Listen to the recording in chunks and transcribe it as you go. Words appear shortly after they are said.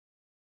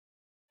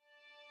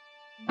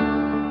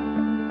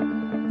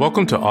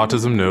Welcome to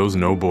Autism Knows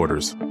No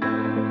Borders.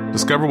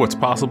 Discover what's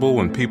possible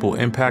when people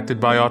impacted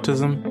by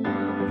autism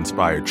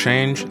inspire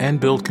change and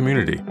build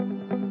community.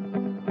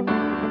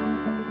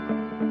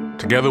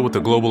 Together with the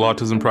Global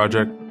Autism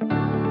Project,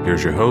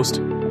 here's your host,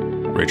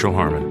 Rachel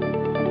Harmon.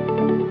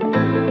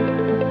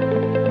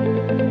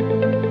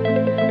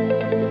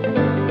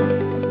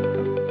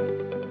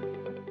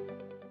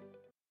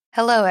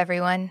 Hello,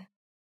 everyone.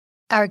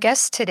 Our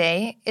guest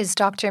today is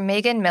Dr.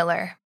 Megan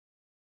Miller.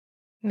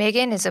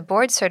 Megan is a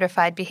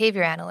board-certified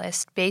behavior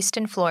analyst based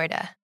in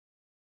Florida.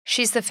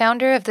 She's the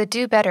founder of the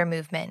Do Better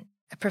movement,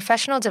 a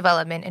professional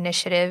development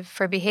initiative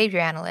for behavior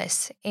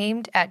analysts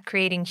aimed at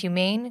creating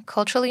humane,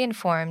 culturally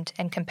informed,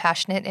 and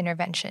compassionate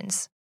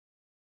interventions.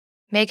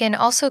 Megan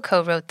also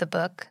co-wrote the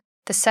book,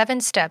 The 7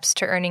 Steps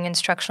to Earning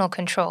Instructional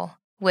Control,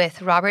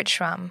 with Robert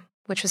Schramm,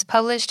 which was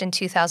published in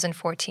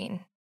 2014.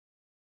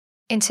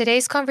 In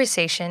today's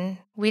conversation,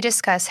 we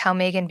discuss how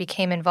Megan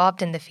became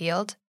involved in the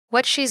field,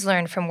 what she's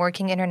learned from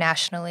working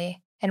internationally,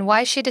 and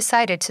why she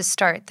decided to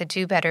start the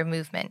Do Better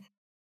movement.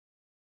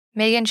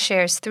 Megan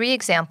shares 3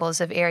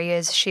 examples of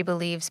areas she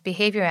believes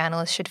behavior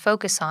analysts should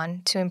focus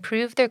on to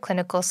improve their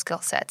clinical skill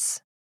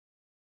sets.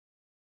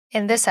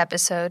 In this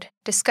episode,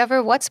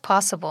 discover what's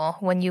possible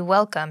when you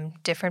welcome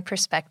different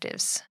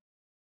perspectives.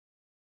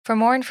 For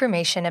more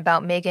information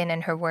about Megan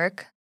and her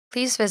work,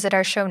 please visit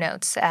our show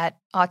notes at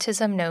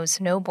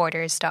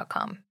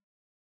autismknowsnoborders.com.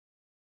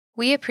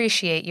 We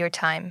appreciate your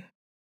time.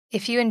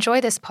 If you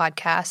enjoy this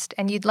podcast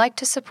and you'd like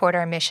to support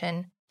our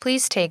mission,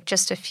 please take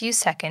just a few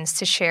seconds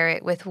to share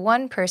it with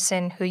one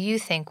person who you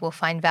think will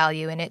find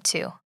value in it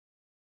too.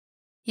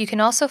 You can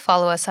also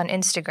follow us on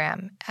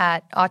Instagram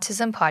at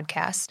Autism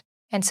Podcast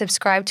and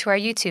subscribe to our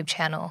YouTube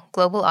channel,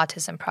 Global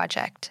Autism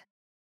Project.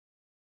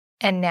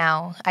 And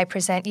now, I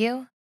present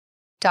you,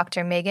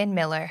 Dr. Megan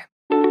Miller.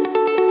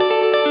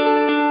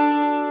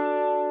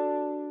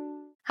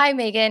 Hi,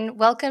 Megan.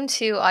 Welcome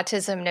to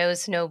Autism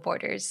Knows No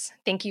Borders.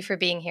 Thank you for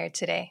being here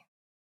today.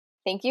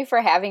 Thank you for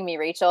having me,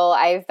 Rachel.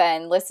 I've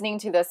been listening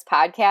to this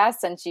podcast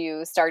since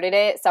you started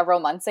it several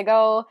months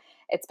ago.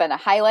 It's been a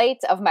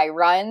highlight of my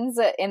runs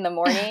in the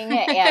morning,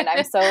 and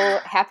I'm so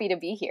happy to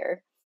be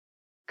here.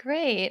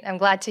 Great. I'm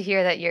glad to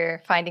hear that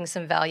you're finding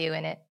some value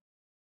in it.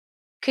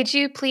 Could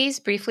you please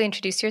briefly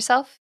introduce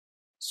yourself?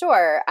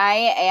 Sure.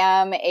 I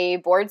am a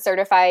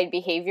board-certified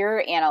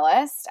behavior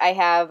analyst. I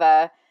have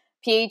a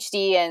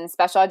PhD in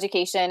special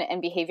education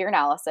and behavior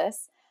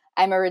analysis.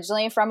 I'm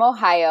originally from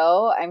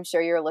Ohio. I'm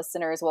sure your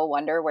listeners will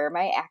wonder where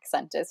my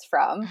accent is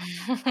from.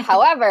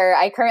 However,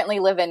 I currently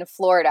live in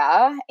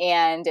Florida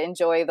and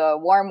enjoy the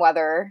warm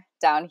weather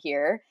down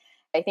here.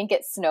 I think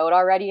it snowed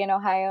already in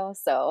Ohio.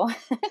 So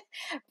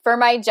for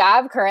my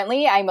job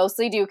currently, I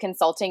mostly do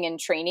consulting and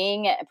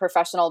training,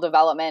 professional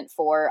development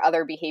for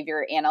other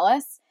behavior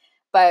analysts.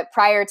 But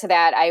prior to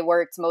that, I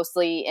worked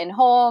mostly in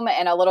home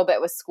and a little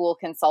bit with school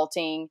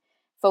consulting,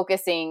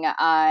 focusing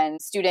on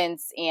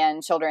students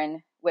and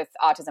children with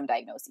autism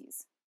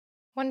diagnoses.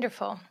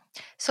 Wonderful.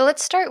 So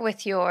let's start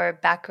with your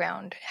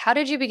background. How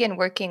did you begin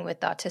working with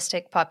the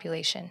autistic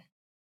population?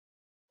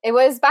 It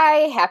was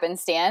by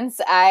happenstance.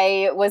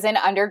 I was in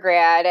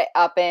undergrad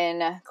up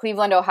in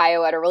Cleveland,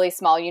 Ohio at a really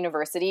small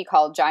university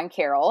called John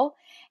Carroll.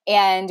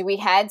 And we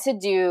had to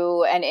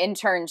do an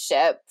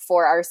internship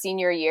for our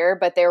senior year,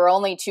 but there were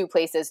only 2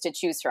 places to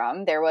choose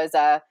from. There was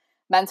a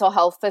mental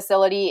health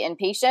facility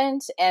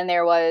inpatient, and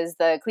there was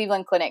the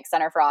Cleveland Clinic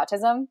Center for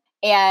Autism.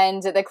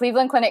 And the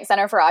Cleveland Clinic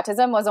Center for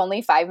Autism was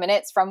only 5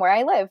 minutes from where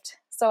I lived,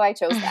 so I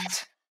chose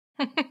that.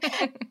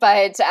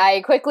 But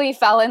I quickly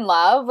fell in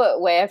love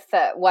with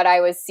what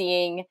I was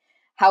seeing,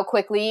 how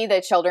quickly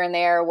the children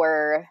there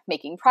were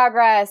making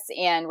progress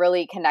and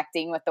really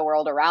connecting with the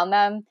world around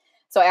them.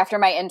 So after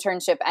my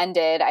internship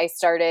ended, I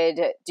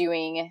started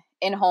doing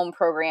in-home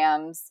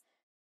programs.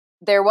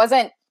 There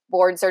wasn't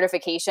board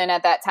certification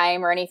at that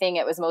time or anything.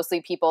 It was mostly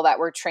people that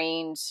were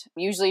trained,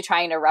 usually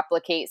trying to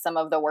replicate some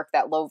of the work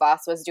that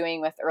Lovas was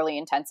doing with early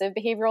intensive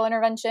behavioral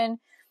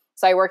intervention.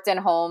 So I worked in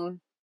home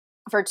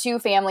for 2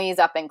 families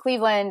up in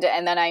Cleveland,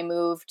 and then I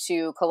moved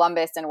to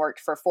Columbus and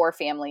worked for 4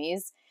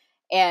 families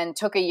and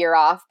took a year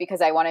off because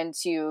I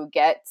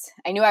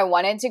knew I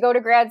wanted to go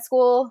to grad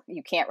school.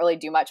 You can't really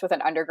do much with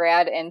an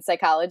undergrad in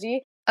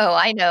psychology. Oh,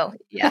 I know.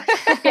 Yeah.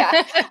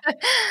 Yeah.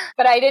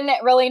 But I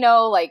didn't really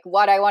know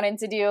what I wanted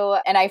to do.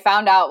 And I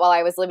found out while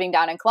I was living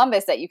down in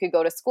Columbus that you could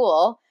go to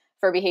school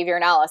for behavior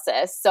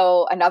analysis.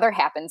 So another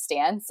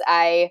happenstance,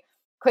 I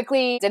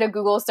quickly did a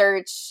Google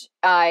search.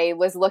 I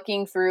was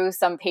looking through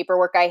some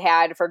paperwork I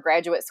had for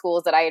graduate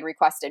schools that I had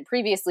requested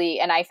previously.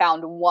 And I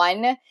found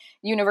one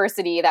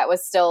university that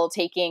was still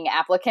taking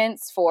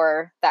applicants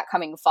for that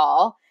coming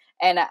fall.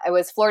 And it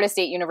was Florida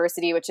State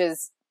University, which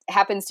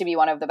happens to be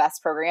one of the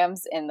best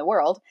programs in the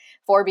world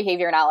for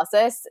behavior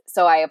analysis.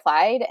 So I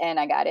applied and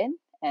I got in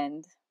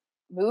and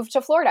moved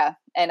to Florida.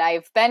 And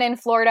I've been in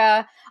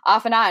Florida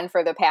off and on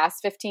for the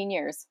past 15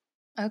 years.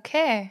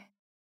 Okay.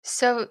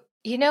 So,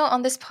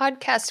 on this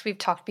podcast, we've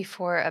talked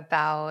before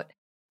about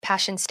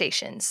passion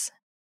stations.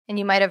 And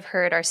you might have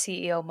heard our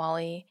CEO,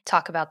 Molly,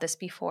 talk about this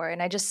before.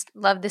 And I just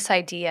love this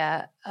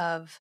idea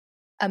of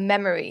a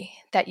memory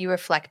that you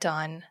reflect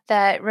on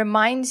that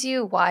reminds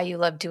you why you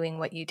love doing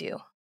what you do.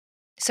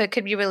 So it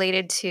could be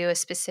related to a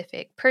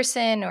specific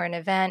person or an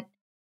event,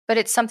 but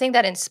it's something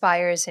that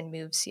inspires and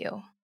moves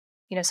you.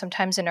 You know,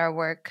 sometimes in our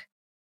work,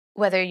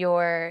 whether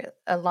you're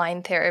a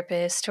line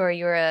therapist or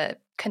you're a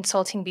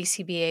consulting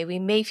BCBA, we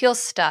may feel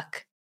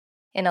stuck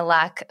in a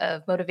lack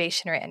of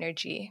motivation or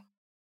energy,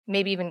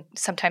 maybe even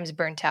sometimes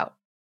burnt out.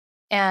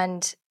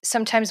 And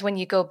sometimes when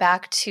you go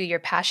back to your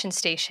passion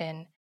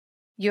station,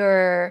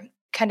 you're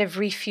kind of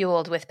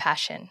refueled with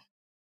passion.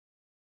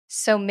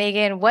 So,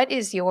 Megan, what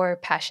is your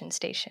passion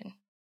station?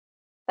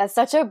 That's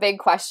such a big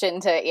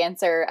question to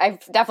answer.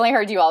 I've definitely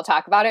heard you all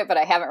talk about it, but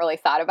I haven't really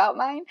thought about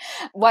mine.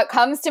 What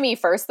comes to me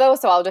first, though,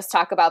 so I'll just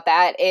talk about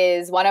that,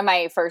 is one of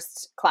my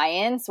first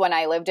clients when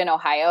I lived in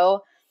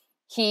Ohio.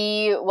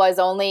 He was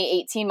only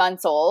 18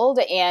 months old,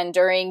 and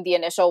during the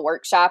initial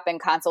workshop and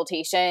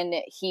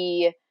consultation,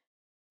 he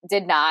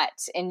did not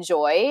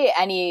enjoy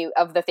any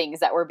of the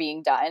things that were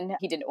being done.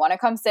 He didn't want to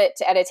come sit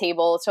at a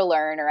table to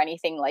learn or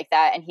anything like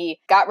that, and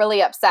he got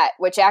really upset,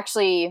 which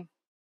actually,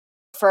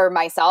 for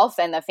myself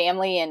and the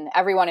family and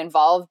everyone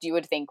involved, you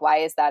would think, why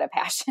is that a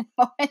passion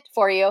moment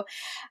for you?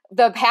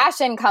 The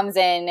passion comes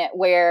in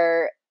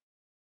where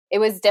it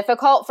was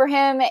difficult for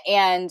him,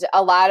 and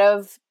a lot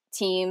of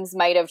teams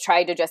might have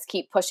tried to just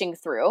keep pushing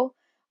through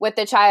with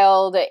the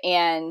child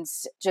and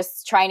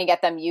just trying to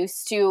get them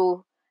used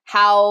to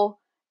how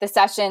the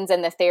sessions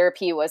and the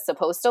therapy was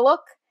supposed to look.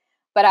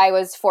 But I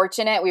was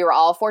fortunate, we were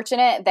all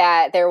fortunate,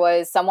 that there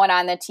was someone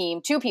on the team,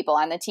 two people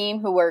on the team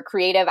who were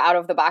creative,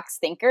 out-of-the-box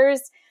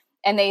thinkers.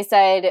 And they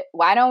said,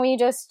 why don't we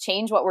just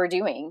change what we're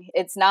doing?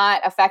 It's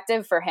not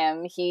effective for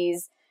him.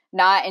 He's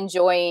not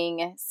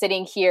enjoying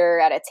sitting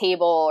here at a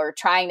table or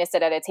trying to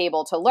sit at a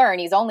table to learn.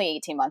 He's only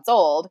 18 months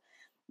old.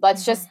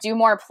 Let's just do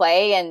more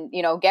play and,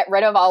 you know, get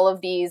rid of all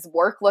of these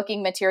work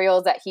looking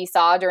materials that he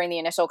saw during the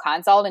initial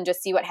consult and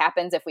just see what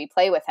happens if we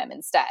play with him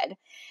instead.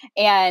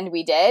 And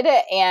we did.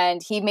 And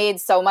he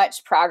made so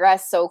much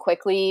progress so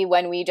quickly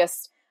when we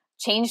just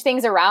changed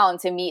things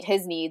around to meet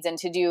his needs and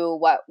to do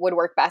what would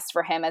work best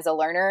for him as a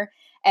learner.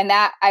 And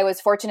that I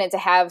was fortunate to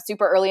have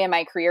super early in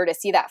my career to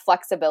see that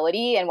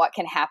flexibility and what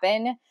can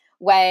happen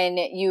when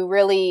you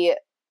really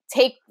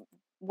take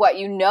what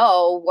you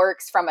know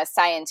works from a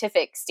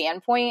scientific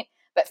standpoint,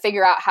 but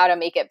figure out how to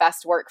make it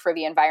best work for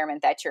the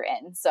environment that you're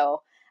in.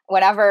 So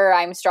whenever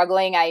I'm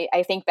struggling,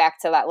 I think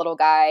back to that little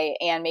guy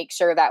and make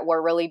sure that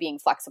we're really being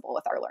flexible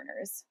with our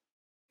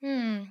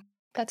learners.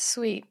 That's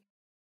sweet.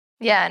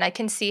 Yeah, and I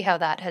can see how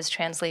that has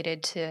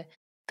translated to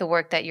the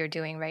work that you're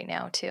doing right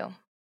now, too.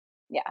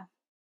 Yeah.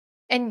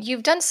 And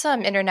you've done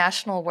some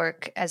international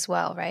work as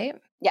well, right?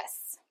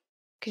 Yes.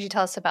 Could you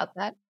tell us about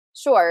that?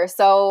 Sure.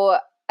 So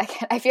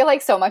I feel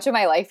like so much of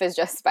my life is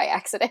just by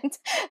accident.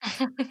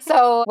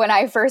 So when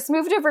I first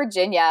moved to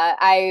Virginia,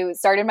 I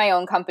started my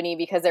own company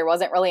because there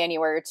wasn't really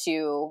anywhere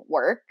to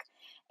work.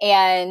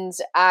 And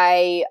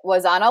I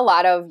was on a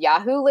lot of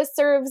Yahoo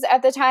listservs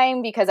at the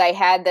time because I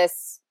had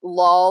this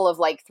lull of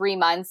like 3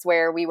 months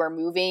where we were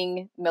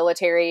moving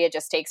military. It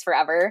just takes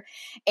forever.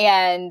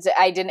 And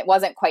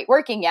wasn't quite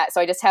working yet.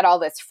 So I just had all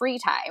this free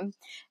time,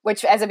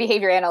 which as a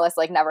behavior analyst,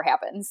 like never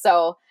happens.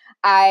 So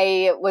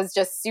I was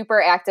just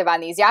super active on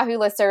these Yahoo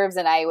listservs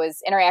and I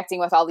was interacting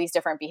with all these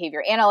different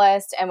behavior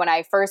analysts. And when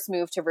I first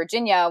moved to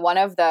Virginia, one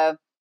of the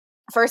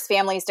first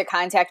families to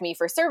contact me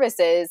for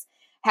services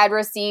had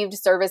received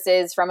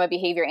services from a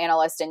behavior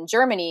analyst in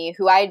Germany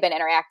who I had been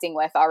interacting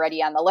with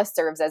already on the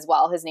listservs as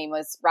well. His name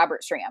was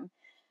Robert Schramm.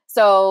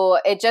 So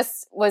it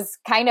just was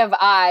kind of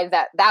odd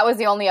that that was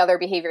the only other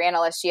behavior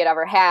analyst she had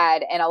ever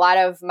had. And a lot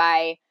of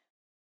my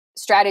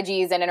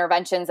strategies and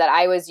interventions that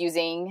I was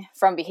using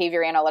from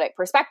behavior analytic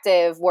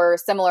perspective were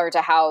similar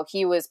to how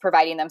he was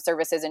providing them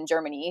services in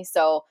Germany.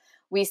 So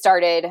we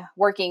started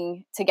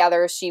working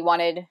together. She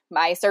wanted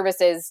my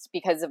services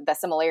because of the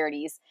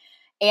similarities.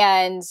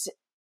 And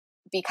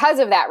because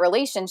of that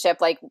relationship,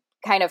 like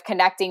kind of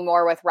connecting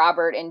more with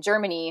Robert in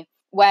Germany,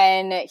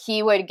 when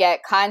he would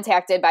get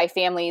contacted by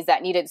families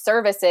that needed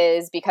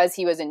services because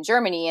he was in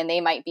Germany and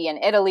they might be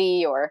in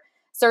Italy or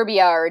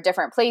Serbia or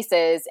different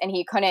places and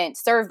he couldn't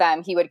serve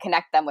them, he would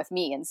connect them with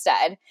me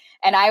instead.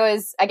 And I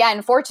was,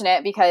 again,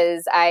 fortunate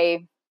because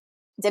I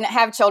didn't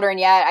have children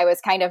yet. I was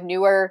kind of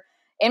newer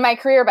in my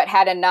career, but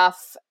had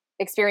enough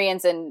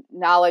experience and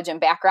knowledge and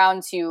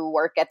background to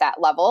work at that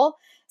level.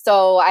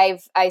 So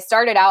I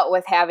started out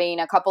with having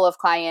a couple of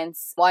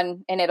clients,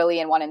 one in Italy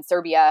and one in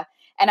Serbia.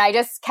 And I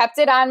just kept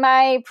it on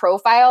my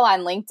profile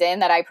on LinkedIn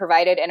that I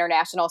provided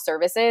international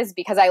services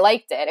because I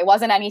liked it. It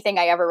wasn't anything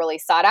I ever really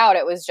sought out.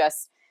 It was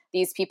just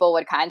these people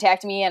would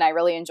contact me and I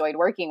really enjoyed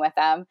working with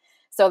them.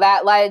 So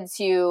that led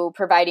to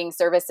providing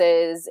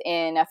services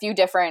in a few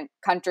different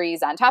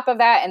countries on top of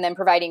that, and then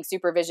providing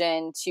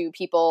supervision to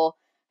people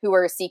who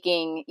were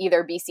seeking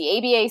either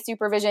BCABA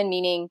supervision,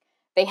 meaning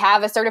they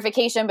have a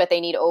certification, but they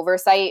need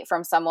oversight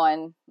from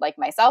someone like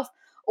myself,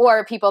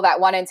 or people that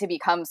wanted to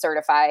become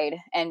certified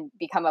and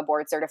become a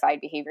board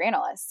certified behavior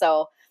analyst.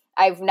 So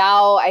I've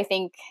now, I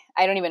think,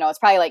 I don't even know, it's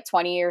probably like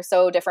 20 or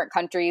so different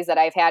countries that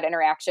I've had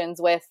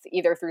interactions with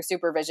either through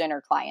supervision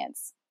or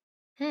clients.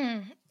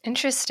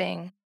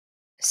 Interesting.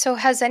 So,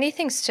 has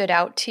anything stood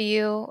out to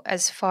you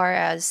as far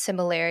as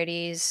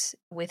similarities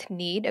with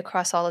need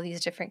across all of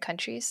these different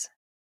countries?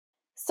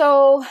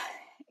 So,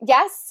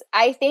 yes,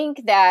 I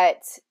think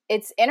that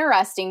it's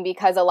interesting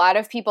because a lot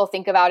of people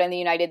think about in the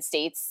United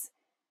States,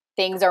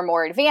 things are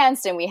more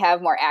advanced and we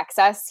have more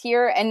access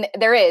here. And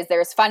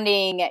there's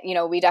funding,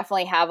 we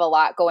definitely have a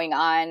lot going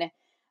on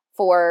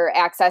for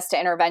access to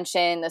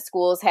intervention. The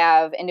schools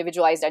have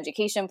individualized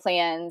education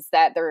plans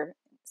that they're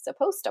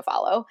supposed to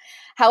follow.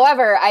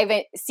 However,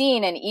 I've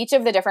seen in each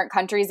of the different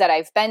countries that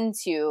I've been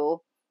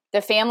to, the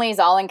families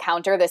all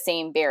encounter the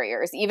same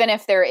barriers. Even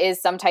if there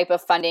is some type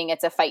of funding,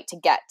 it's a fight to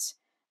get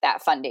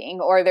that funding,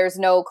 or there's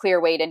no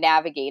clear way to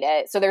navigate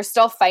it. So they're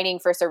still fighting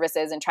for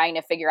services and trying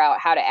to figure out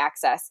how to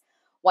access.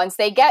 Once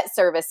they get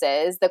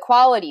services, the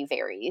quality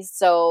varies.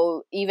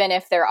 So even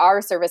if there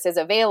are services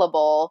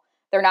available,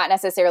 they're not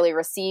necessarily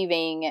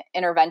receiving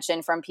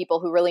intervention from people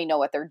who really know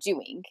what they're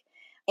doing.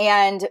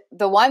 And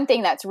the one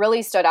thing that's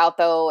really stood out,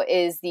 though,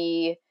 is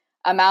the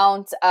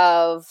amount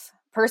of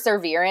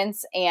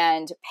perseverance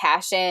and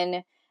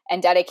passion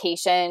and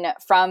dedication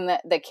from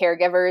the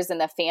caregivers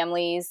and the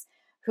families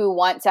who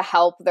want to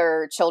help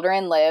their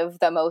children live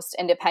the most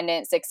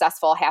independent,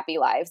 successful, happy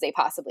lives they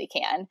possibly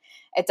can.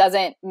 It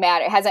doesn't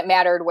matter. It hasn't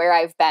mattered where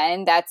I've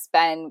been. That's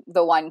been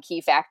the one key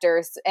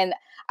factor. And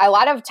a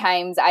lot of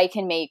times I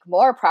can make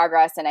more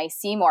progress and I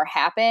see more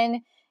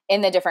happen in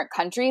the different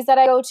countries that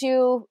I go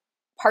to.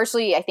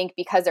 Partially, I think,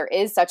 because there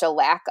is such a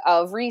lack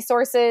of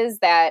resources,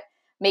 that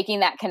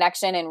making that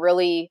connection and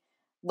really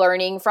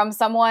learning from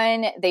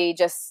someone,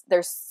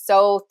 they're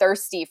so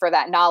thirsty for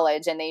that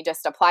knowledge and they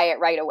just apply it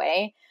right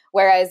away.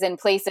 Whereas in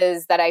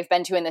places that I've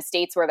been to in the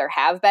States where there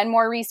have been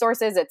more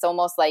resources, it's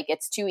almost like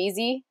it's too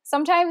easy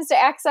sometimes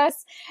to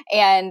access.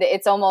 And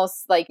it's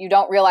almost like you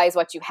don't realize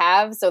what you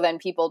have. So then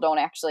people don't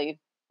actually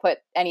put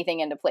anything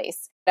into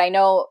place. I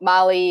know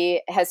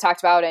Molly has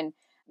talked about, and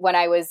when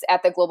I was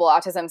at the Global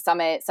Autism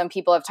Summit, some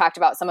people have talked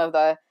about some of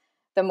the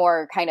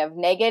more kind of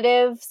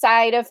negative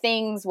side of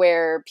things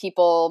where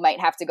people might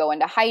have to go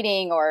into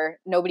hiding or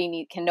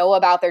nobody can know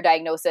about their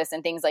diagnosis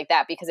and things like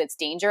that because it's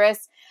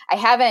dangerous. I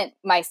haven't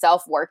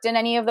myself worked in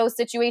any of those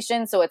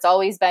situations, so it's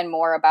always been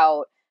more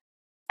about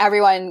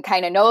everyone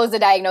kind of knows the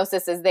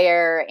diagnosis is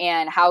there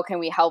and how can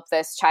we help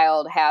this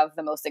child have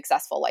the most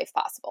successful life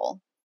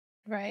possible.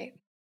 Right.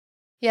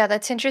 Yeah,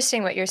 that's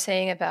interesting what you're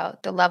saying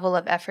about the level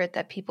of effort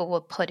that people will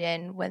put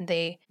in when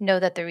they know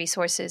that the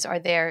resources are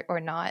there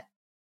or not.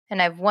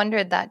 And I've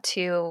wondered that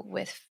too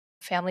with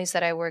families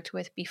that I worked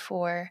with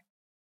before,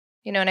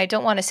 and I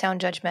don't want to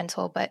sound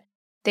judgmental, but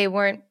they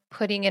weren't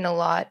putting in a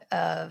lot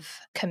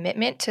of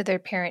commitment to their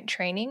parent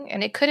training.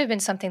 And it could have been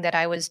something that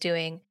I was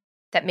doing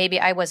that maybe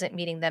I wasn't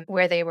meeting them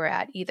where they were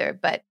at either.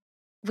 But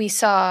we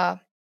saw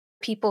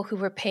people who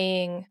were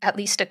paying at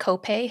least a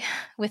copay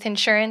with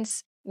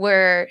insurance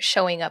were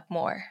showing up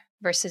more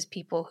versus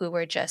people who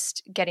were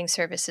just getting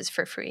services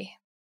for free.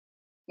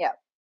 Yeah.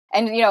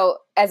 And,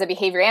 as a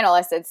behavior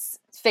analyst, it's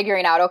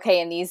figuring out,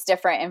 okay, in these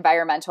different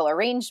environmental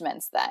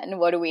arrangements, then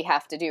what do we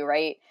have to do,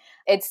 right?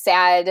 It's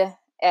sad.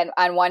 And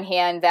on one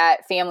hand,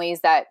 that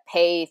families that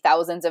pay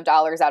thousands of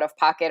dollars out of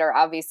pocket are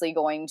obviously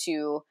going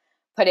to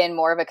put in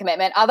more of a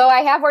commitment. Although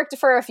I have worked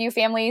for a few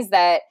families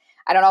that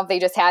I don't know if they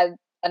just had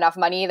enough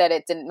money that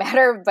it didn't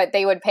matter, but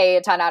they would pay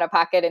a ton out of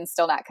pocket and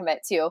still not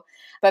commit to.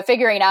 But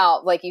figuring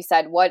out, like you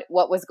said, what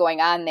was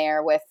going on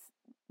there with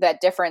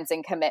that difference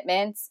in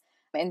commitments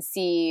and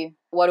see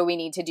what do we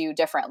need to do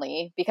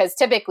differently? Because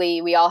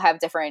typically we all have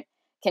different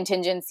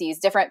contingencies,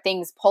 different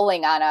things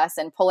pulling on us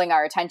and pulling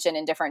our attention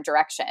in different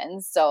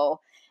directions. So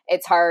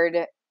it's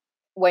hard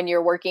when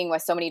you're working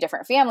with so many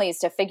different families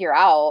to figure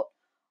out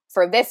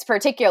for this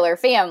particular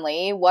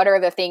family, what are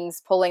the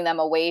things pulling them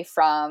away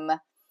from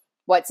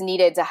what's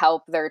needed to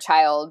help their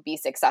child be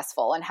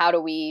successful, and how do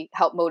we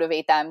help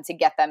motivate them to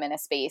get them in a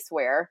space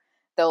where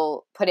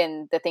they'll put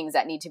in the things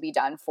that need to be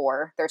done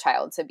for their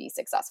child to be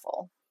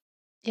successful.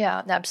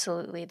 Yeah,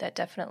 absolutely. That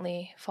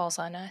definitely falls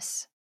on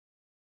us.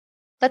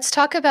 Let's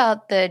talk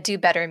about the Do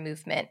Better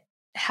movement.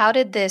 How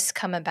did this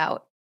come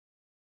about?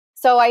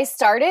 So I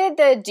started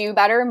the Do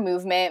Better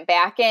movement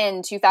back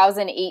in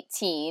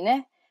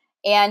 2018,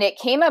 and it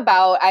came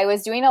about, I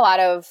was doing a lot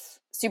of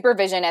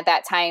supervision at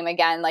that time,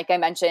 again, like I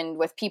mentioned,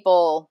 with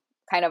people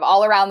kind of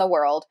all around the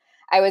world.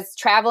 I was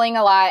traveling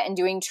a lot and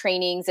doing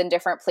trainings in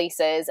different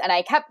places, and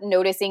I kept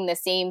noticing the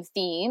same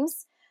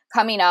themes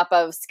coming up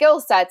of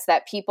skill sets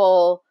that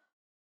people,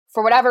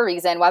 for whatever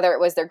reason, whether it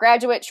was their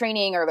graduate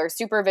training or their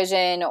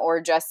supervision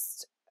or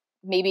just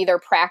maybe their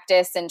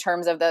practice in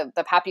terms of the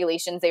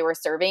populations they were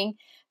serving,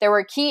 there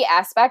were key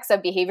aspects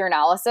of behavior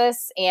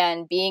analysis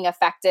and being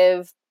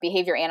effective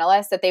behavior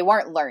analysts that they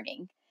weren't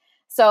learning.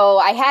 So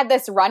I had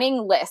this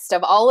running list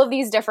of all of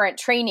these different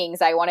trainings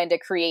I wanted to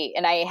create.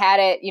 And I had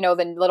it,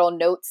 the little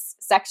notes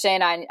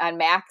section on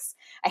Max.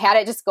 I had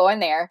it just go in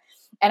there.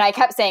 And I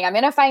kept saying, I'm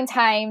going to find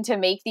time to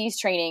make these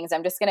trainings.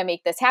 I'm just going to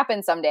make this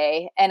happen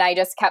someday. And I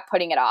just kept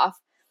putting it off.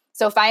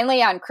 So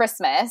finally on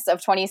Christmas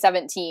of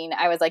 2017,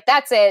 I was like,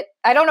 that's it.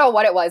 I don't know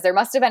what it was. There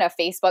must have been a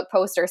Facebook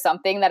post or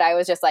something that I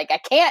was just like, I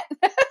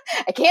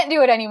can't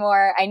do it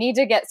anymore. I need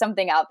to get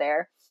something out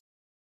there.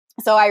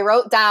 So I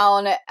wrote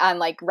down on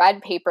like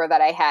red paper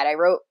that I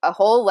wrote a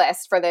whole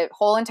list for the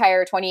whole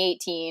entire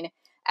 2018,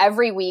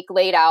 every week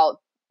laid out.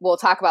 We'll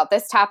talk about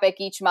this topic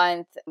each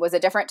month was a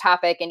different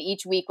topic, and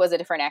each week was a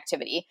different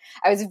activity.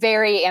 I was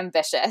very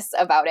ambitious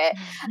about it.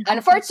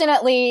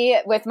 Unfortunately,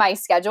 with my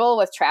schedule,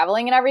 with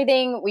traveling and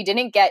everything, we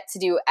didn't get to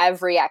do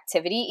every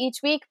activity each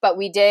week, but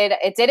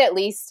it did at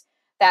least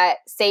that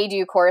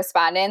say-do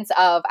correspondence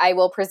of I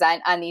will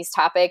present on these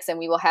topics and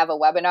we will have a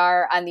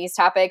webinar on these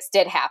topics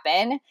did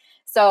happen.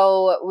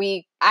 So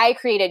I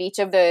created each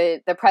of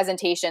the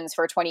presentations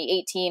for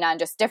 2018 on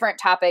just different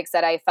topics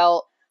that I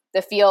felt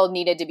the field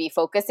needed to be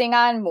focusing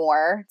on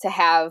more to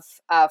have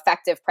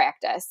effective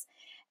practice.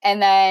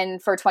 And then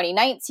for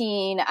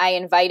 2019, I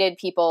invited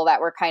people that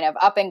were kind of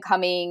up and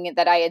coming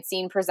that I had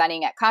seen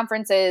presenting at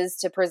conferences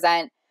to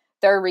present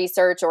their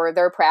research or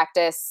their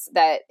practice,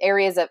 that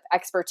areas of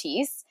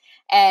expertise.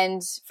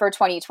 And for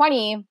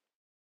 2020,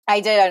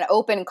 I did an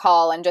open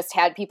call and just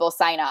had people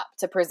sign up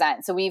to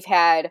present. So we've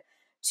had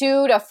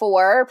 2 to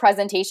 4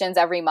 presentations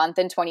every month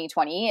in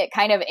 2020. It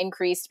kind of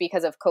increased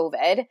because of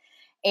COVID.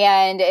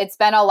 And it's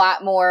been a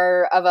lot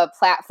more of a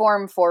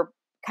platform for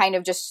kind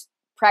of just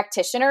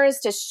practitioners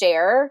to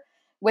share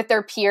with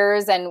their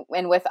peers and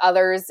with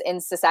others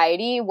in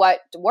society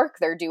what work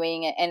they're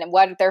doing and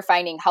what they're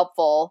finding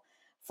helpful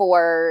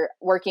for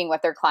working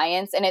with their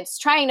clients. And it's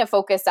trying to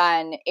focus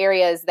on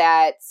areas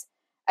that,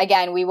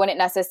 again, we wouldn't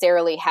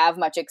necessarily have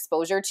much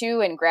exposure to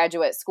in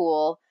graduate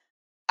school,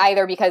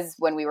 either because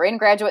when we were in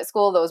graduate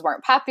school, those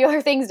weren't popular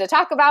things to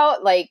talk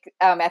about, like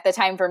at the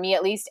time, for me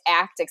at least,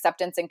 ACT,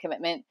 acceptance and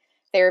commitment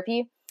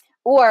therapy,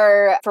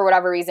 or for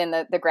whatever reason,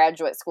 the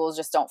graduate schools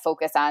just don't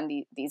focus on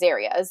these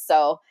areas.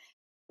 So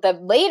the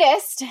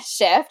latest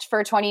shift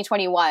for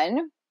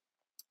 2021,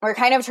 we're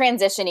kind of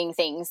transitioning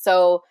things.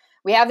 So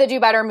we have the Do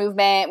Better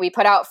movement. We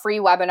put out free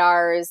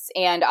webinars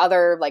and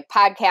other like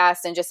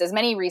podcasts and just as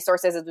many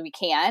resources as we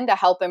can to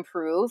help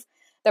improve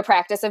the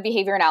practice of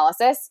behavior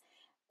analysis.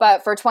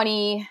 But for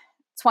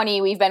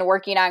 2020, we've been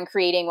working on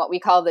creating what we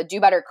call the Do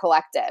Better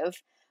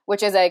Collective,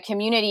 which is a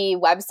community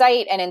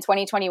website. And in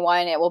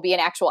 2021, it will be an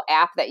actual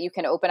app that you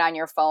can open on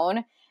your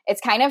phone.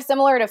 It's kind of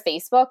similar to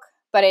Facebook,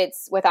 but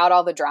it's without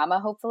all the drama,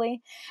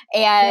 hopefully.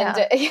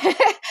 And yeah.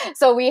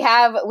 So we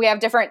have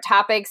different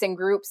topics and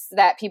groups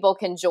that people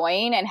can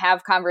join and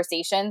have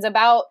conversations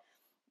about,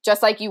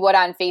 just like you would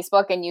on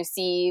Facebook, and you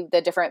see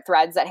the different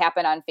threads that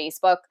happen on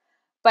Facebook,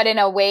 but in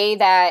a way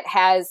that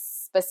has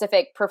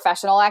specific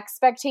professional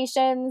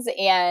expectations.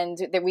 And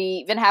that we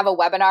even have a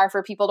webinar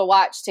for people to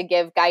watch to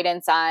give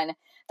guidance on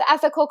the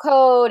ethical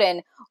code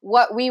and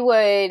what we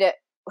would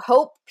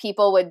hope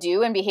people would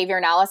do in behavior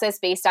analysis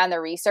based on the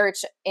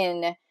research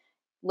in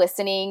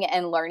listening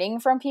and learning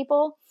from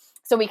people.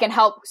 So we can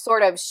help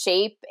sort of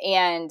shape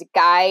and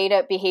guide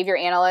behavior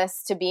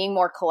analysts to being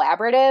more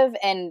collaborative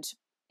and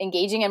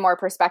engaging in more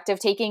perspective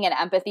taking and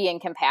empathy and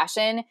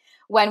compassion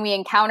when we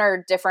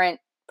encounter different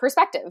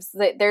perspectives.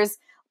 There's,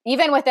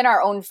 even within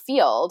our own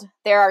field,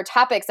 there are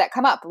topics that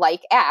come up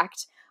like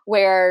ACT,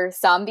 where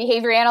some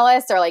behavior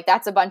analysts are like,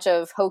 that's a bunch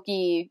of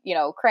hokey,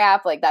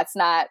 crap. Like that's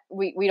not,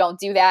 we don't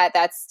do that.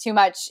 That's too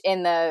much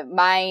in the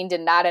mind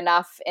and not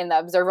enough in the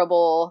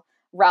observable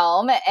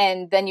realm.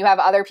 And then you have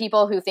other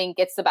people who think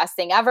it's the best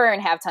thing ever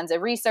and have tons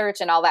of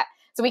research and all that.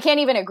 So we can't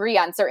even agree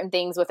on certain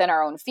things within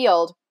our own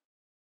field.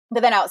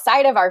 But then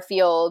outside of our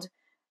field,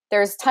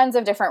 there's tons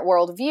of different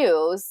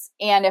worldviews.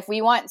 And if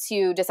we want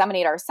to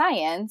disseminate our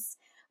science,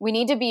 we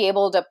need to be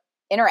able to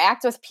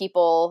interact with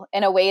people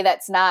in a way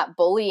that's not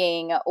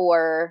bullying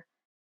or,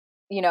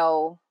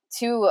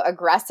 too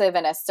aggressive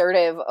and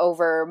assertive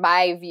over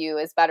my view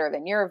is better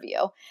than your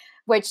view,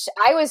 which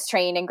I was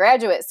trained in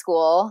graduate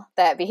school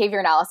that behavior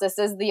analysis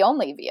is the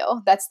only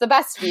view. That's the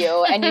best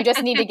view. And you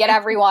just need to get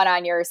everyone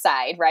on your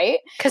side, right?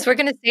 Because we're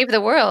going to save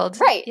the world.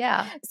 Right.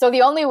 Yeah. So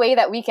the only way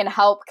that we can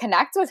help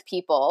connect with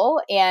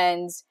people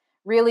and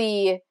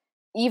really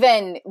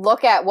even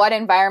look at what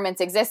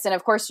environments exist. And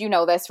of course, you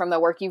know this from the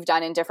work you've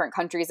done in different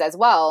countries as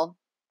well.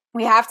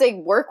 We have to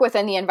work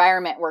within the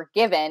environment we're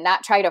given,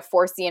 not try to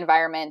force the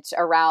environment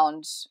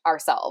around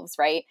ourselves,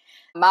 right?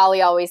 Molly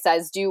always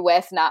says, do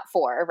with, not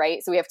for,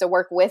 right? So we have to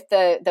work with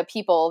the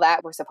people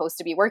that we're supposed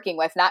to be working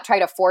with, not try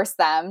to force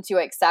them to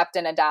accept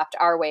and adopt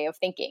our way of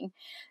thinking.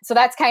 So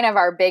that's kind of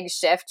our big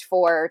shift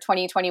for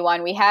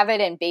 2021. We have it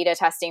in beta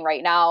testing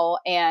right now,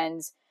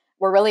 and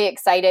we're really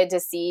excited to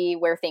see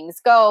where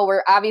things go.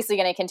 We're obviously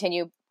going to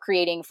continue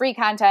creating free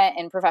content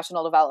and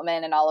professional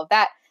development and all of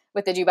that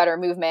with the Do Better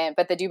movement,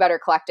 but the Do Better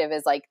Collective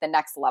is like the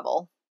next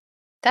level.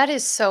 That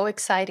is so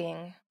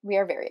exciting. We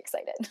are very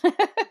excited.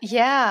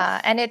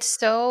 Yeah, and it's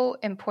so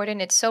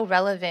important. It's so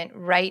relevant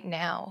right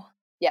now.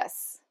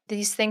 Yes.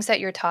 These things that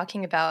you're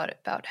talking about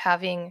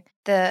having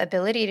the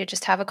ability to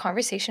just have a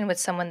conversation with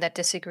someone that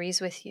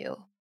disagrees with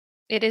you.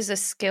 It is a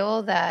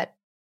skill that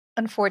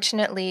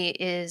unfortunately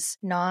is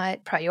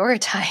not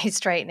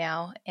prioritized right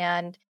now.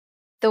 And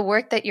the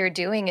work that you're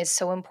doing is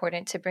so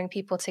important to bring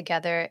people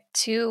together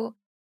to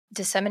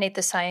disseminate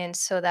the science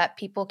so that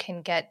people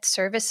can get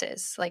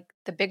services. Like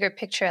the bigger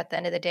picture at the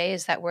end of the day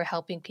is that we're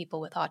helping people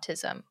with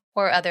autism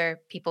or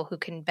other people who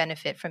can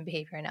benefit from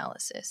behavior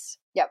analysis.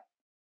 Yep.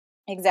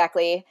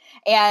 Exactly.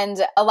 And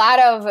a lot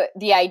of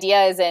the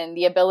ideas and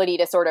the ability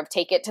to sort of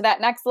take it to that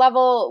next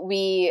level,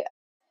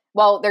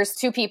 there's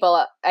two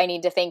people I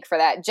need to thank for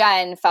that.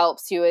 Jen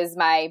Phelps, who is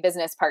my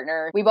business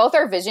partner. We both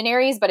are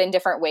visionaries, but in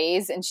different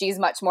ways. And she's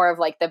much more of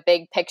like the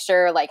big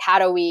picture, like how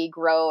do we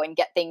grow and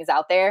get things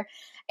out there?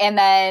 And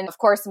then, of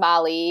course,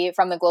 Molly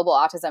from the Global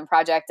Autism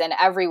Project and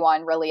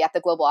everyone really at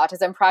the Global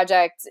Autism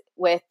Project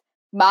with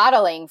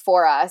modeling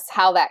for us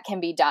how that can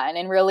be done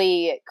and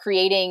really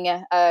creating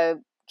a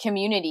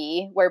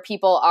community where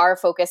people are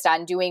focused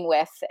on doing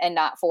with and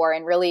not for,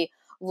 and really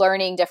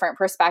learning different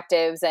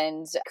perspectives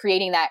and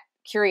creating that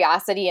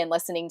curiosity and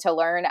listening to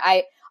learn.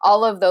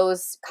 All of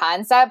those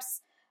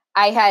concepts,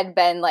 I had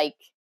been like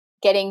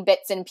getting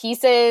bits and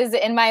pieces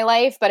in my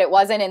life, but it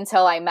wasn't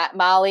until I met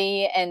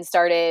Molly and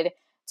started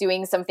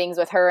doing some things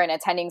with her and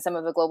attending some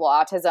of the global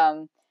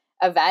autism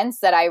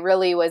events that I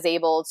really was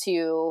able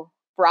to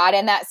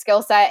broaden that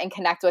skill set and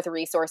connect with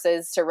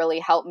resources to really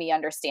help me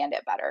understand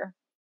it better.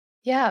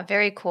 Yeah,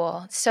 very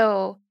cool.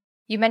 So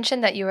you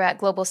mentioned that you were at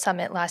Global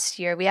Summit last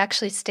year. We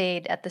actually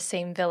stayed at the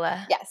same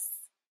villa. Yes.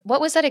 What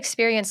was that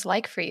experience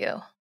like for you?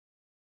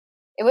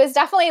 It was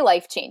definitely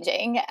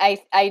life-changing.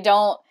 I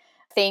don't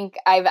think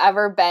I've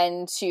ever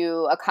been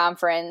to a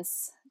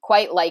conference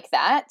quite like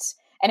that.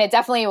 And it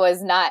definitely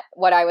was not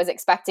what I was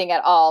expecting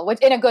at all, which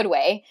in a good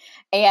way.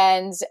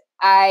 And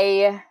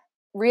I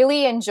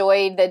really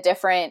enjoyed the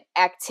different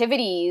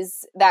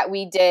activities that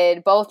we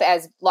did, both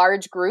as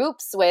large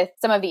groups with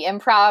some of the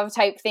improv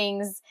type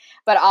things,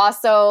 but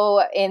also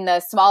in the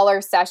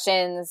smaller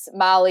sessions,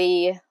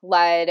 Molly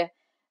led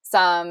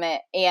some,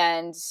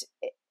 and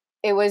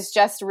it was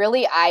just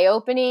really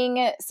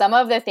eye-opening. Some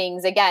of the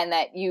things, again,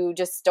 that you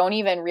just don't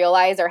even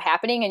realize are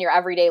happening in your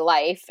everyday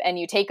life, and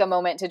you take a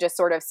moment to just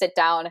sort of sit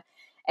down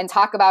and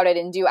talk about it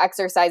and do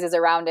exercises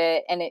around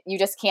it, and you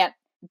just can't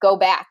go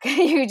back.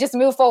 You just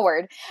move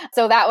forward.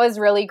 So that was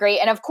really great.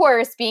 And of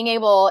course, being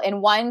able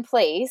in one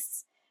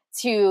place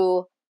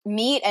to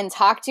meet and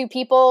talk to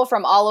people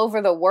from all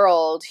over the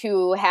world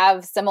who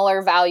have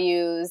similar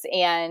values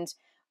and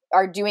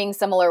are doing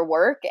similar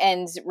work,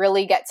 and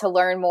really get to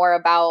learn more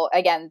about,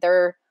 again,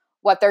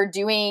 what they're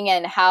doing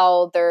and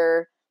how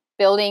they're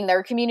building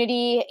their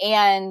community,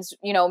 and,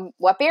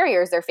 what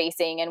barriers they're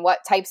facing and what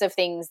types of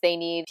things they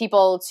need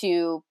people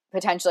to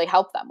potentially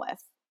help them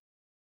with.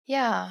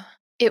 Yeah.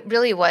 It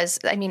really was.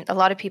 I mean, a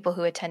lot of people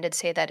who attended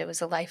say that it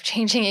was a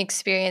life-changing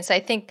experience.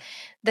 I think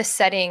the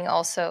setting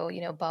also,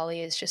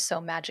 Bali is just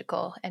so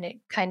magical, and it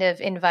kind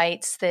of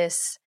invites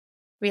this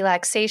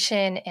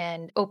relaxation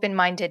and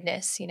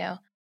open-mindedness,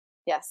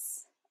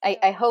 Yes.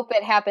 I hope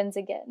it happens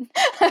again.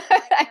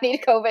 I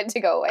need COVID to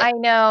go away. I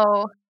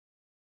know.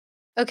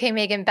 Okay,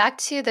 Megan, back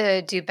to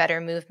the Do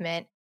Better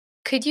movement.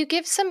 Could you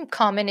give some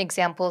common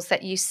examples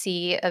that you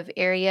see of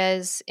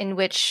areas in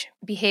which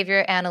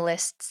behavior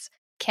analysts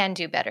can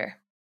do better?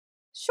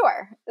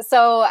 Sure.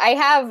 So I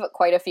have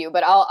quite a few,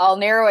 but I'll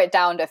narrow it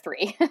down to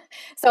 3.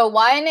 So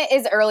one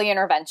is early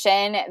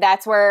intervention.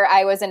 That's where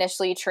I was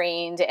initially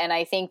trained, and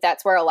I think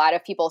that's where a lot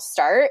of people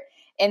start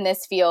in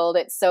this field.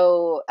 It's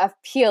so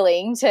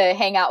appealing to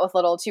hang out with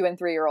little 2 and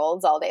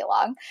 3-year-olds all day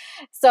long.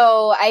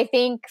 So I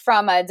think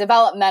from a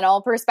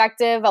developmental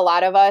perspective, a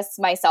lot of us,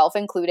 myself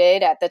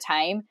included at the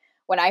time,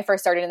 when I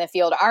first started in the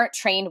field, aren't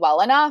trained well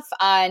enough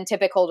on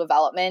typical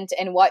development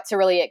and what to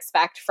really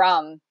expect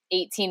from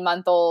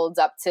 18-month-olds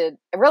up to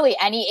really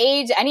any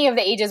age, any of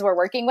the ages we're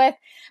working with.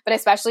 But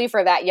especially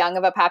for that young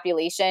of a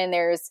population,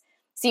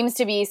 seems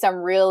to be some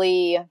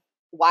really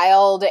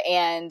wild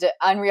and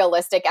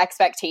unrealistic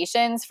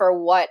expectations for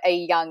what a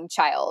young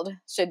child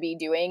should be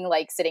doing,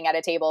 like sitting at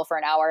a table for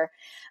an hour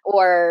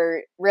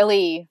or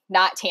really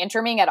not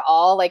tantruming at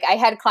all. Like I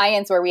had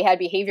clients where we had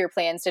behavior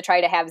plans to try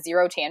to have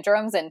 0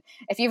 tantrums. And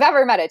if you've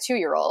ever met a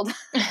 2-year-old,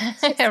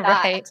 it's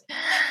right,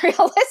 not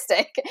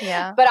realistic.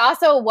 Yeah. But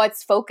also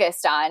what's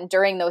focused on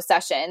during those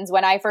sessions.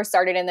 When I first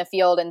started in the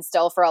field, and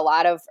still for a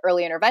lot of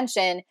early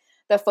intervention,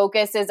 the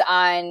focus is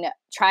on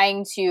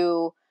trying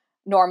to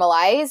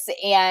normalize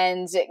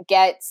and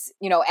get,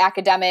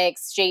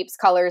 academics, shapes,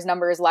 colors,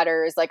 numbers,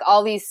 letters, like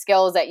all these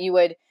skills that you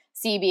would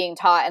see being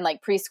taught in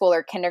like preschool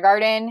or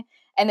kindergarten.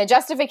 And the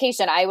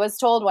justification I was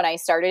told when I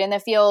started in the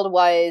field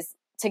was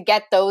to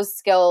get those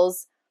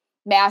skills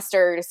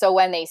mastered so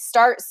when they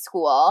start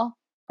school,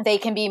 they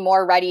can be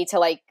more ready to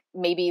like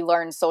maybe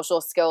learn social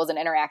skills and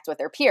interact with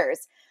their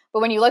peers. But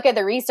when you look at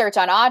the research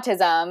on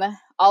autism,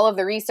 all of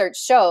the research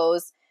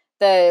shows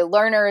the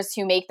learners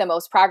who make the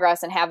most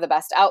progress and have the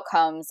best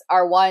outcomes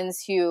are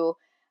ones who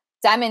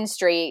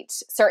demonstrate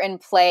certain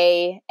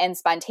play and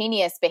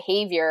spontaneous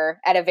behavior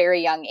at a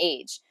very young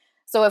age.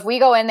 So if we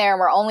go in there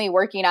and we're only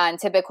working on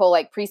typical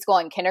like preschool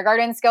and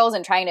kindergarten skills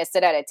and trying to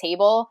sit at a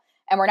table,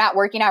 and we're not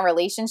working on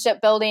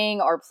relationship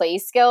building or play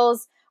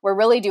skills, we're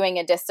really doing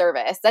a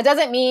disservice. That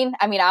doesn't mean,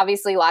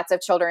 obviously lots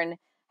of children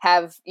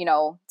have,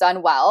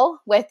 done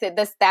well with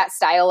that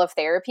style of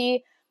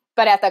therapy,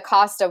 but at the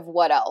cost of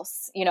what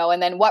else,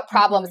 and then what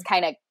problems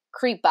kind of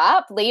creep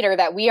up later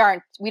that we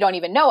don't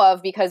even know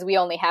of because we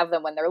only have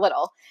them when they're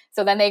little.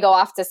 So then they go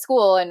off to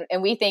school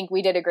and we think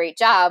we did a great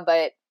job,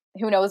 but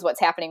who knows what's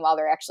happening while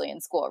they're actually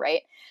in school, right?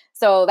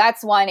 So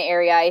that's one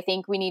area I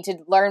think we need to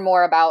learn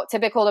more about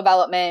typical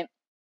development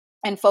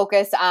and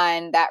focus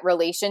on that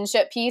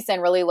relationship piece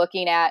and really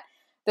looking at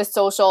the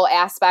social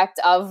aspect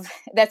of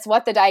that's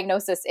what the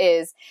diagnosis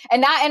is.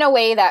 And not in a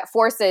way that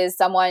forces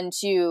someone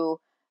to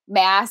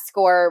mask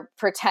or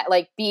pretend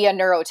like be a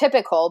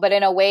neurotypical, but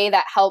in a way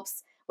that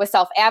helps with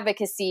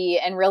self-advocacy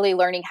and really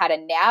learning how to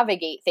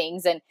navigate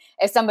things. And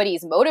if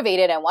somebody's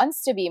motivated and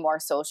wants to be more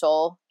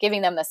social,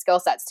 giving them the skill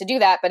sets to do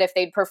that. But if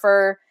they'd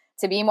prefer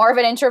to be more of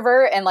an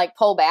introvert and like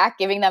pull back,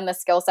 giving them the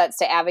skill sets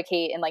to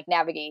advocate and like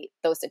navigate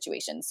those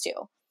situations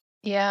too.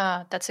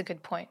 Yeah, that's a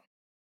good point.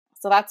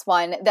 So that's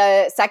one.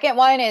 The second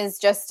one is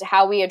just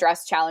how we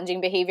address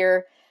challenging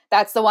behavior.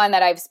 That's the one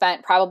that I've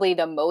spent probably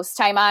the most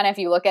time on. If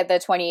you look at the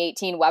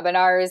 2018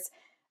 webinars,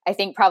 I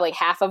think probably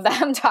half of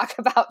them talk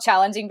about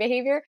challenging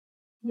behavior.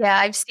 Yeah,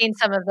 I've seen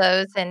some of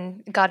those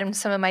and gotten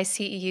some of my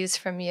CEUs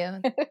from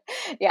you.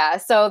 Yeah,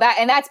 so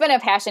that's been a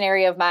passion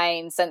area of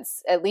mine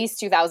since at least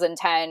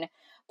 2010.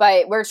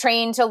 But we're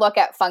trained to look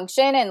at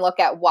function and look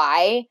at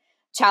why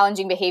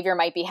challenging behavior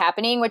might be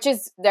happening, which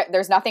is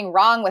there's nothing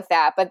wrong with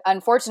that. But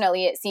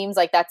unfortunately, it seems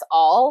like that's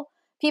all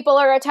people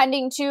are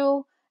attending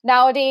to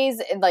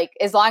nowadays. And like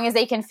as long as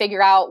they can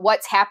figure out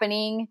what's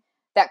happening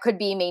that could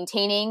be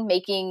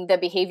making the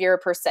behavior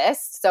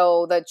persist.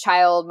 So the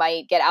child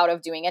might get out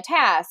of doing a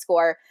task,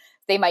 or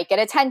they might get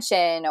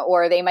attention,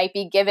 or they might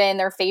be given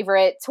their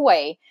favorite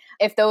toy.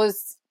 If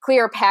those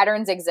clear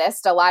patterns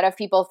exist, a lot of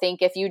people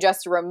think if you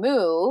just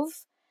remove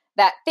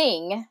that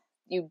thing,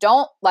 you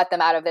don't let them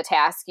out of the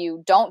task,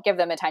 you don't give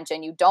them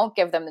attention, you don't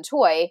give them the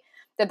toy,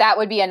 that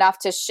would be enough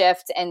to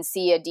shift and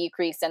see a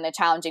decrease in the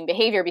challenging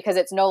behavior because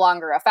it's no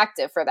longer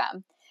effective for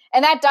them.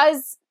 And that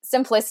does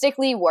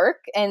simplistically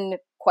work in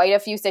quite a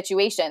few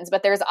situations,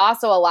 but there's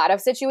also a lot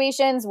of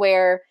situations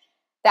where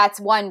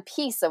that's one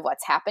piece of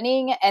what's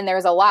happening and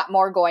there's a lot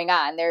more going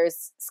on.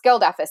 There's skill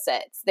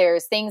deficits.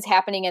 There's things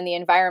happening in the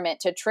environment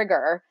to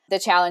trigger the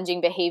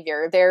challenging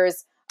behavior.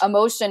 There's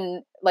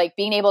emotion, like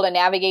being able to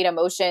navigate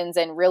emotions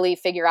and really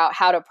figure out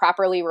how to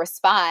properly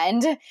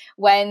respond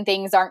when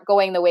things aren't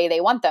going the way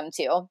they want them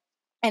to.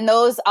 And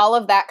all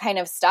of that kind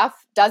of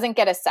stuff doesn't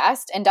get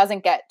assessed and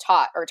doesn't get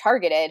taught or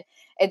targeted.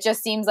 It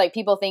just seems like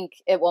people think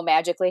it will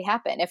magically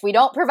happen. If we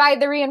don't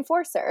provide the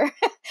reinforcer,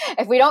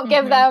 if we don't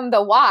give them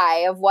the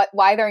why of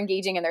why they're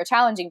engaging in their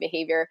challenging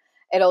behavior,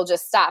 it'll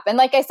just stop. And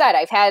like I said,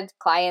 I've had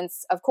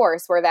clients, of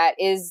course, where that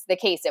is the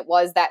case. It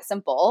was that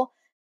simple.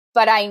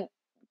 But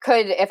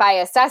if I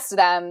assessed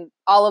them,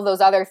 all of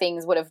those other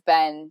things would have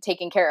been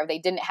taken care of. They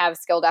didn't have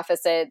skill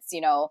deficits,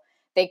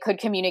 they could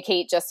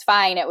communicate just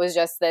fine. It was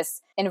just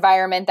this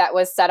environment that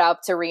was set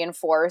up to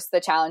reinforce the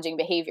challenging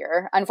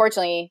behavior.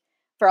 Unfortunately,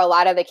 for a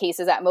lot of the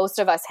cases that most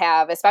of us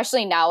have,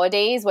 especially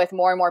nowadays with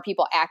more and more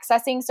people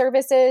accessing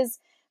services,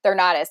 they're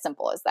not as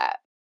simple as that.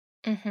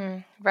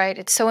 Right.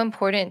 It's so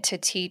important to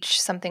teach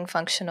something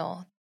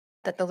functional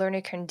that the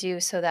learner can do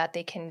so that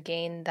they can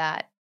gain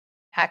that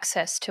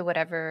access to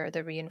whatever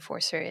the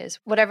reinforcer is,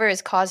 whatever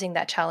is causing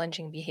that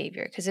challenging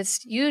behavior, because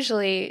it's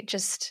usually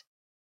just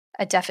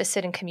a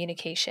deficit in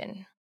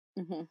communication.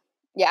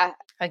 Yeah.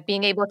 Like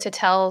being able to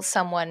tell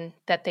someone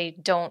that they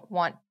don't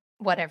want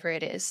whatever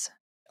it is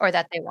or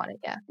that they want it.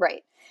 Yeah.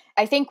 Right.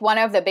 I think one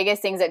of the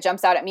biggest things that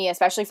jumps out at me,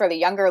 especially for the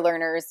younger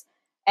learners,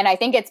 and I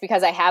think it's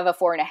because I have a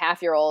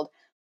 4.5-year-old,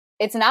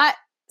 it's not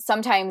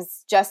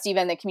sometimes just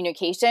even the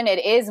communication.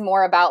 It is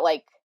more about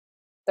like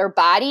their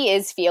body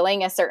is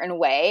feeling a certain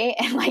way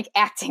and like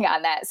acting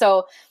on that.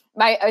 So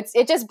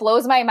it just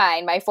blows my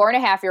mind. My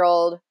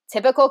 4.5-year-old,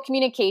 typical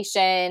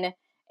communication,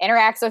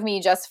 interacts with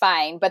me just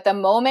fine. But the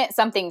moment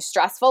something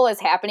stressful is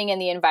happening in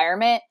the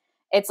environment,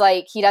 it's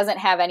like he doesn't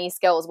have any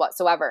skills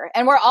whatsoever.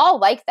 And we're all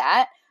like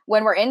that.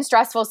 When we're in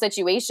stressful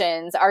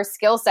situations, our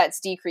skill sets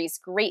decrease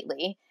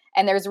greatly.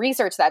 And there's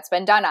research that's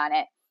been done on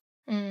it.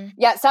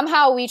 Yet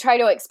somehow we try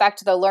to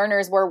expect the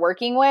learners we're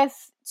working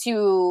with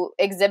to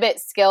exhibit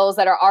skills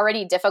that are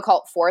already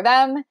difficult for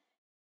them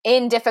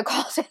in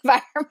difficult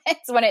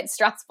environments when it's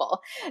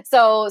stressful.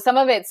 So some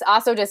of it's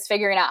also just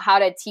figuring out how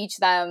to teach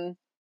them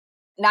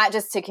not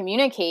just to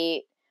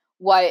communicate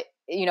what,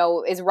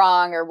 is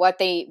wrong or what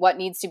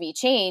needs to be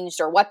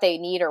changed or what they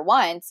need or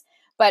want,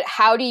 but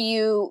how do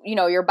you,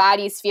 your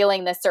body's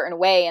feeling this certain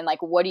way and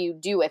like, what do you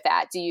do with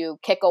that? Do you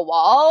kick a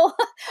wall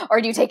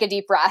or do you take a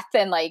deep breath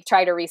and like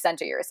try to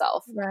recenter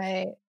yourself?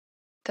 Right.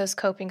 Those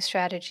coping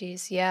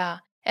strategies. Yeah.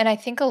 And I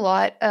think a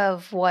lot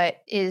of what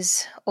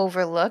is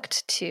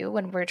overlooked too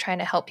when we're trying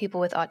to help people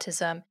with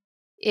autism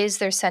is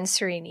their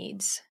sensory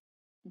needs.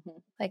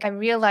 Like I'm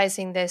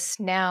realizing this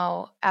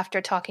now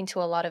after talking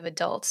to a lot of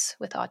adults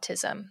with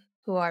autism.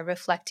 who are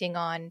reflecting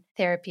on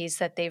therapies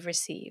that they've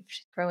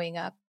received growing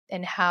up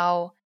and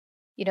how,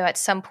 at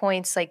some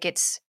points, like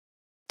it's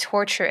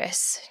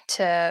torturous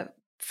to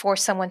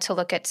force someone to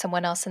look at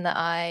someone else in the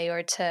eye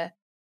or to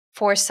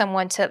force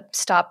someone to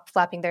stop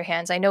flapping their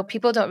hands. I know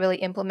people don't really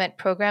implement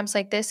programs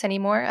like this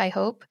anymore, I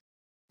hope,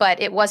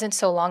 but it wasn't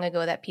so long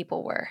ago that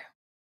people were.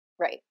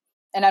 Right.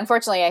 And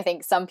unfortunately, I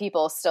think some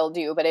people still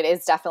do, but it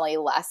is definitely a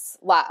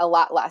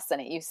lot less than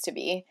it used to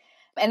be.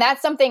 And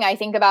that's something I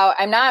think about.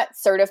 I'm not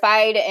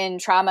certified in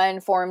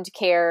trauma-informed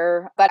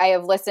care, but I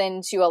have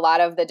listened to a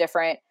lot of the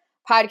different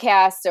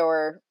podcasts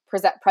or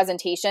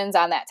presentations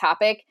on that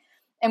topic.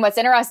 And what's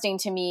interesting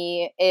to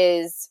me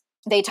is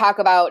they talk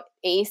about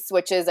ACE,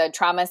 which is a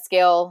trauma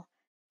scale,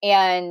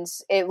 and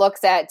it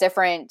looks at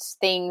different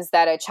things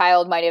that a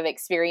child might have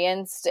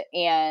experienced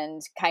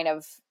and kind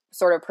of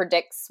sort of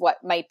predicts what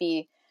might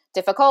be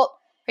difficult.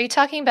 Are you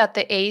talking about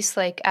the ACE,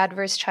 like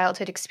adverse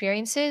childhood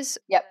experiences?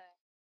 Yep.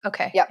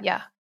 Okay. Yep.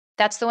 Yeah.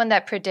 That's the one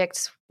that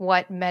predicts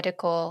what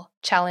medical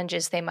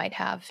challenges they might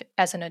have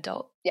as an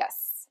adult.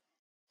 Yes.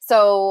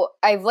 So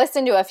I've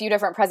listened to a few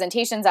different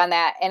presentations on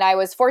that, and I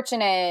was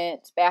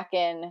fortunate back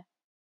in,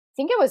 I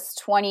think it was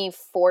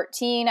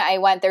 2014,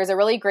 there's a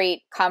really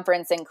great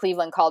conference in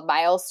Cleveland called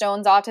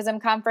Milestones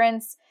Autism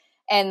Conference,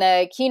 and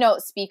the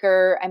keynote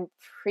speaker, I'm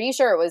pretty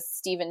sure it was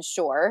Stephen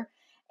Shore,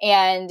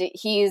 and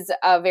he's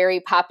a very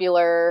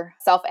popular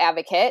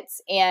self-advocate,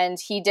 and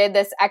he did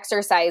this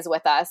exercise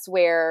with us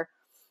where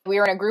we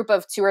were in a group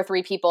of 2 or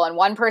 3 people, and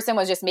one person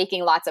was just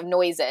making lots of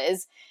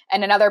noises,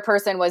 and another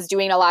person was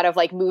doing a lot of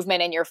like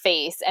movement in your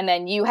face, and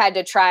then you had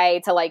to try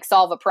to like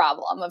solve a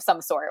problem of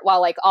some sort while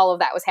like all of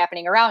that was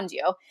happening around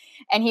you.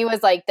 And he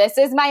was like, this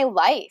is my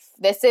life.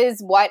 This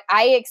is what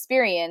I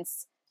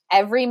experience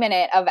every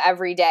minute of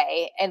every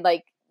day. And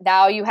like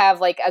now you have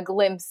like a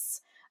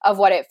glimpse of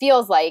what it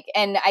feels like.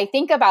 And I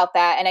think about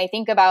that, and I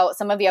think about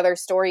some of the other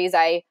stories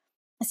I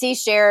see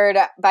shared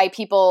by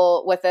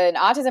people with an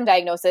autism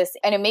diagnosis.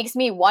 And it makes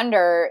me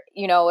wonder,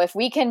 if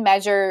we can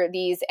measure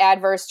these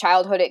adverse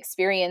childhood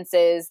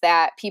experiences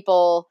that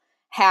people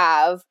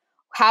have,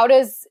 how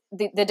does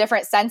the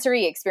different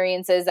sensory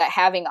experiences that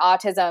having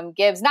autism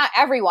gives, not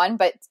everyone,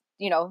 but,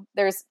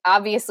 there's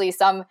obviously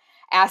some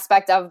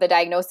aspect of the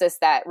diagnosis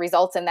that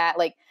results in that.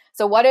 Like,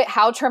 so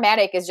how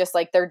traumatic is just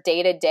like their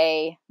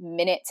day-to-day,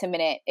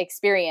 minute-to-minute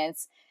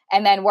experience?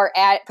 And then we're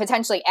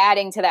potentially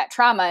adding to that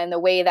trauma in the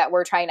way that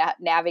we're trying to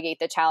navigate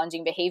the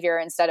challenging behavior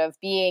instead of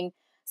being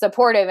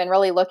supportive and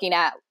really looking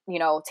at,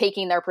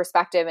 taking their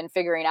perspective and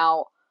figuring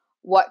out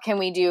what can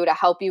we do to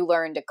help you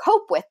learn to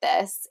cope with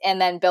this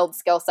and then build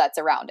skill sets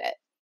around it.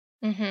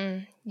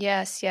 Mm-hmm.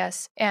 Yes,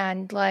 yes.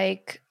 And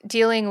like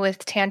dealing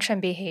with tantrum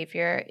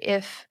behavior,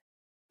 if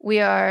we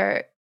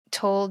are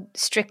told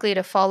strictly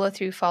to follow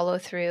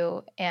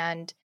through,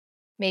 and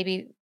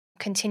maybe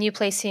continue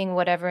placing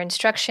whatever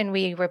instruction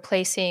we were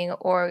placing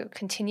or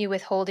continue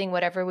withholding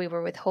whatever we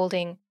were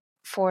withholding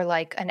for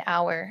like an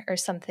hour or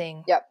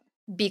something. Yep.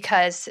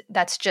 Because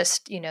that's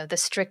just, the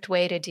strict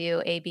way to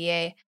do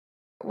ABA.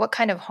 What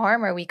kind of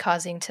harm are we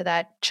causing to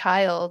that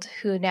child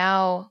who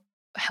now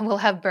will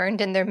have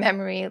burned in their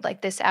memory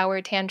like this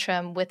hour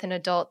tantrum with an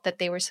adult that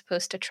they were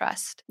supposed to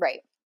trust? Right.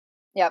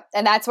 Yep.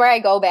 And that's where I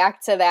go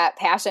back to that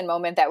passion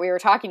moment that we were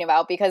talking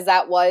about, because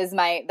that was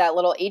that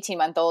little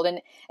 18-month-old.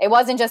 And it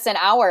wasn't just an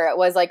hour. It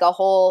was like a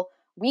whole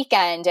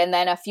weekend and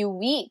then a few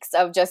weeks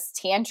of just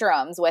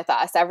tantrums with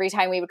us every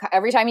time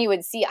he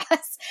would see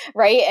us.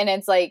 Right. And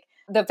it's like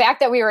the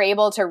fact that we were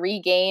able to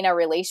regain a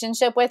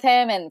relationship with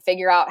him and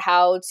figure out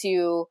how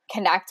to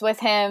connect with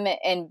him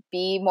and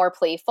be more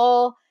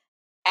playful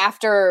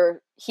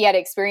after he had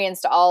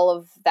experienced all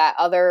of that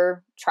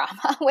other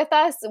trauma with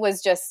us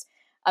was just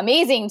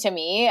amazing to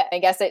me. I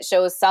guess it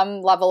shows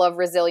some level of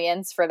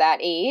resilience for that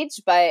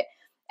age, but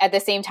at the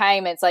same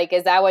time, it's like,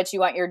 is that what you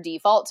want your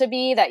default to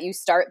be, that you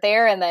start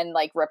there and then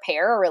like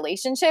repair a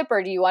relationship?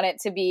 Or do you want it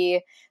to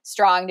be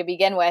strong to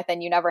begin with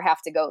and you never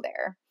have to go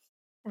there?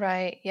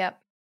 Right. Yep.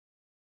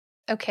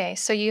 Okay.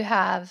 So you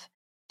have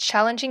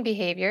challenging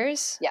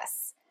behaviors.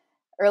 Yes.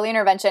 Early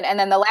intervention. And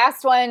then the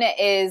last one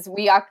is,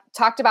 we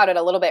talked about it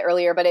a little bit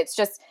earlier, but it's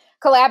just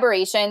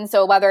collaboration.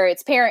 So whether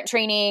it's parent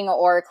training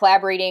or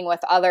collaborating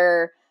with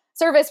other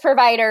service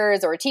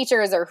providers or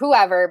teachers or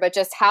whoever, but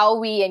just how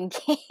we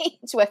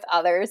engage with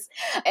others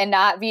and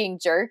not being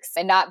jerks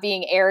and not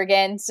being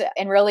arrogant,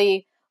 and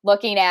really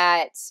looking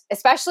at,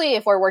 especially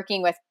if we're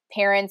working with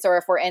parents or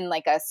if we're in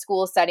like a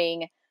school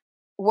setting,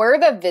 we're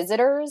the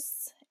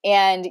visitors.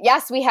 And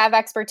yes, we have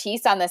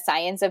expertise on the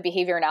science of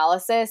behavior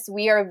analysis.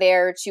 We are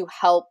there to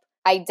help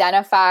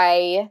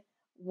identify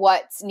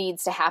what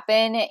needs to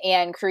happen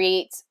and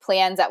create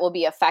plans that will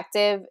be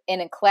effective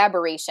in a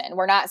collaboration.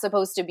 We're not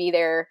supposed to be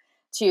there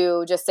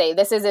to just say,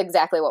 this is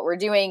exactly what we're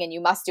doing and you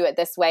must do it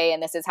this way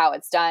and this is how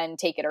it's done,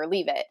 take it or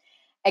leave it.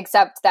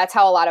 Except that's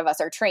how a lot of us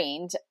are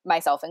trained,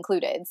 myself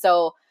included.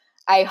 So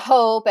I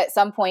hope at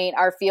some point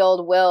our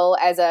field will,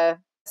 as a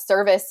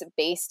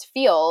service-based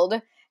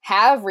field,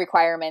 have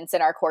requirements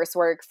in our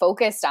coursework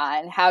focused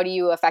on how do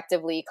you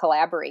effectively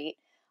collaborate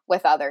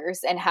with others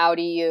and how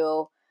do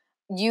you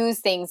use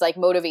things like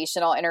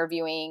motivational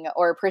interviewing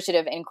or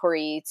appreciative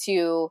inquiry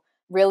to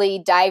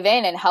really dive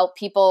in and help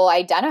people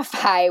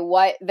identify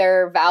what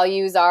their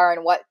values are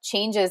and what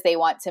changes they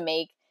want to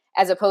make,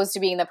 as opposed to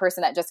being the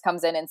person that just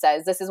comes in and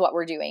says, this is what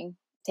we're doing,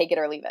 take it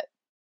or leave it.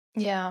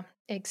 Yeah,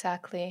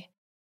 exactly.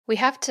 We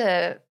have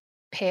to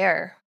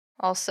pair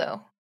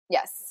also.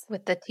 Yes.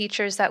 With the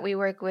teachers that we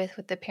work with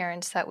the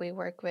parents that we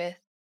work with.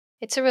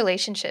 It's a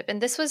relationship. And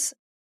this was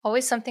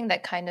always something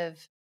that kind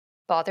of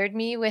bothered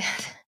me with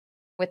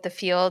with the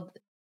field.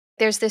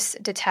 There's this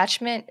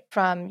detachment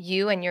from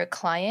you and your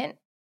client,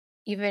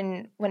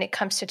 even when it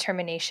comes to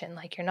termination.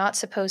 Like you're not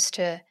supposed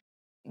to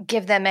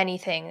give them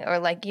anything or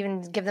like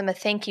even give them a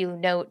thank you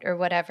note or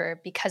whatever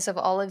because of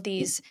all of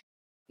these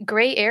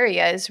gray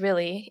areas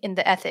really in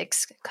the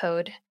ethics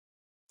code.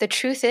 The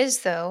truth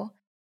is though,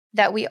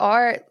 that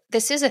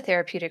this is a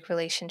therapeutic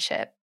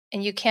relationship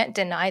and you can't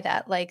deny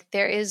that. Like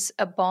there is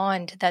a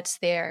bond that's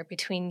there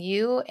between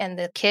you and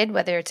the kid,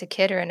 whether it's a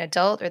kid or an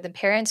adult or the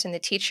parents and the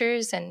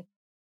teachers and,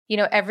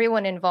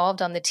 everyone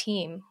involved on the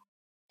team.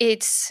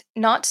 It's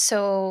not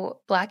so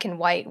black and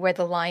white where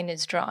the line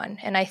is drawn.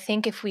 And I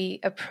think if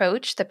we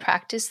approach the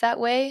practice that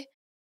way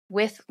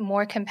with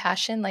more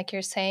compassion, like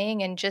you're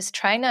saying, and just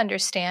trying to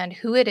understand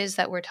who it is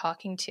that we're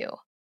talking to,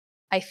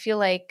 I feel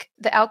like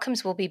the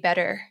outcomes will be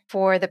better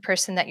for the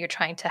person that you're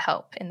trying to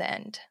help in the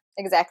end.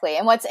 Exactly.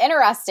 And what's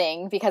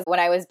interesting, because when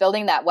I was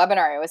building that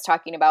webinar I was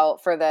talking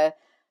about for the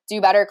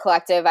Do Better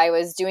Collective, I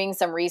was doing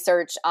some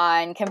research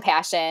on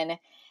compassion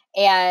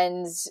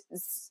and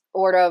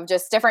sort of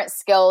just different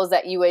skills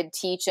that you would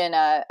teach in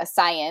a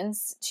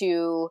science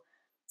to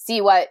see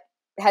what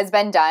has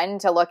been done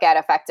to look at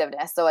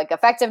effectiveness. So like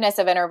effectiveness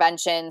of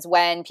interventions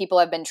when people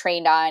have been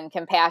trained on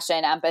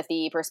compassion,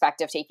 empathy,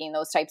 perspective taking,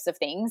 those types of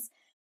things.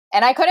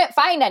 And I couldn't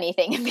find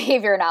anything in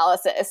behavior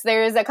analysis.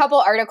 There's a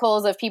couple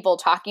articles of people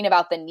talking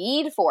about the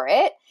need for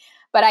it,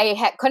 but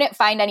I couldn't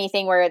find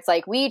anything where it's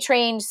like, we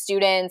trained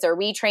students or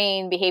we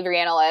trained behavior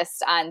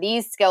analysts on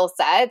these skill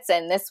sets,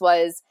 and this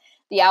was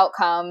the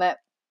outcome.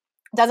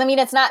 Doesn't mean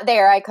it's not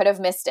there. I could have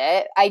missed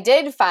it. I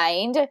did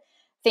find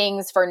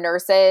things for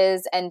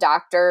nurses and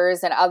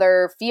doctors and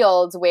other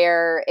fields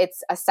where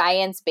it's a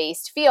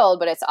science-based field,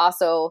 but it's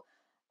also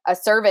a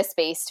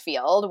service-based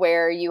field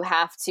where you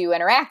have to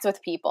interact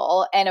with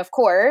people. And of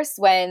course,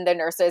 when the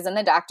nurses and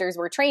the doctors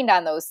were trained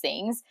on those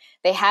things,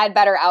 they had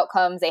better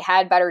outcomes, they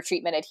had better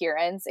treatment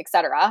adherence, et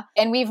cetera.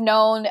 And we've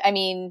known,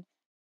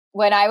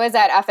 when I was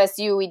at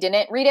FSU, we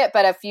didn't read it,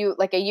 but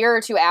a year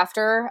or two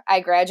after I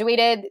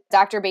graduated,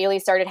 Dr. Bailey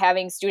started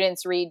having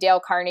students read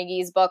Dale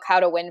Carnegie's book, How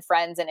to Win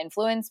Friends and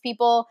Influence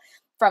People.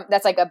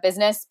 That's like a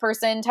business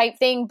person type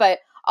thing. But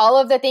all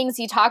of the things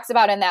he talks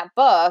about in that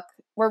book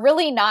we're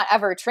really not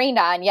ever trained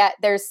on, yet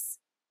there's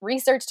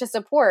research to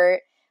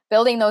support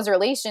building those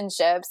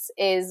relationships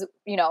is,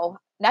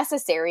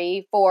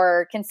 necessary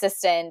for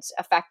consistent,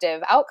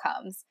 effective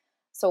outcomes.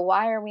 So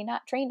why are we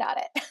not trained on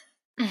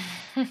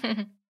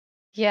it?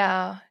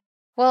 Yeah.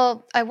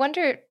 Well, I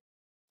wonder,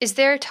 is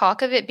there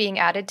talk of it being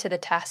added to the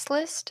task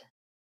list?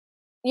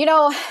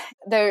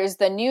 There's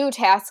the new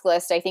task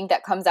list, I think,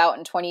 that comes out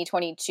in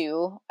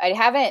 2022. I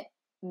haven't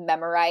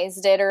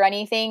memorized it or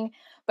anything,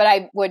 but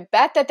I would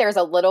bet that there's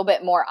a little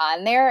bit more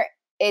on there.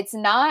 It's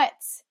not,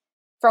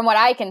 from what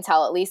I can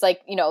tell, at least,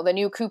 the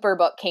new Cooper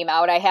book came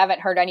out. I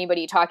haven't heard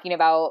anybody talking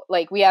about,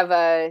 we have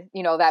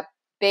that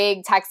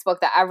big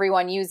textbook that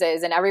everyone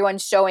uses and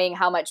everyone's showing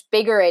how much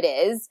bigger it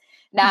is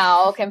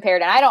now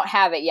compared, and I don't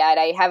have it yet.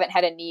 I haven't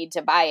had a need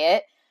to buy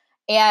it.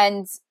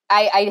 And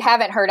I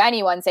haven't heard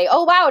anyone say,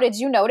 oh, wow, did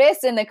you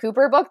notice in the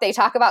Cooper book, they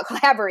talk about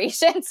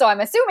collaboration? So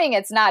I'm assuming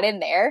it's not in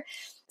there.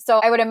 So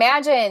I would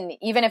imagine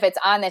even if it's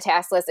on the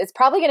task list, it's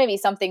probably going to be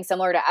something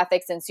similar to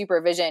ethics and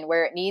supervision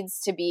where it needs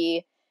to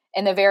be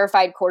in the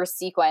verified course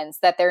sequence,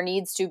 that there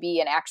needs to be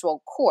an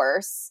actual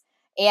course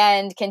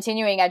and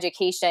continuing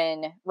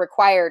education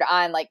required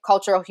on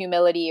cultural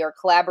humility or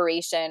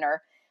collaboration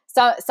or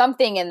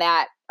something in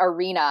that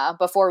arena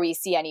before we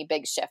see any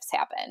big shifts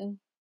happen.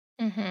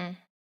 Mm-hmm.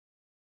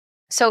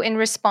 So in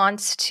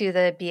response to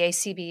the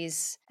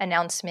BACB's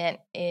announcement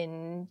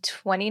in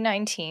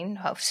 2019,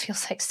 it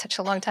feels like such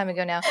a long time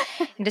ago now,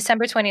 in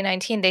December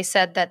 2019, they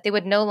said that they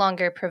would no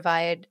longer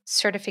provide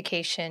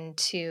certification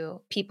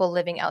to people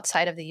living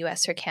outside of the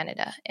US or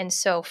Canada. And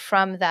so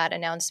from that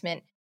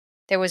announcement,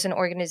 there was an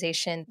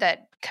organization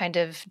that kind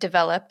of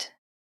developed,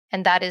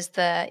 and that is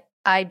the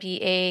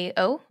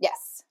IBAO?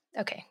 Yes.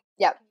 Okay.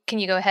 Yep. Can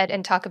you go ahead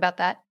and talk about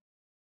that?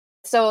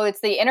 So it's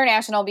the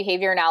International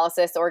Behavior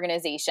Analysis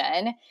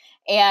Organization.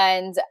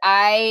 And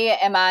I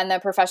am on the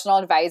professional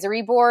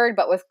advisory board,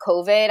 but with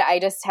COVID, I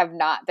just have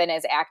not been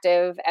as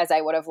active as I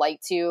would have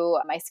liked to.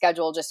 My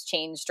schedule just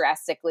changed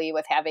drastically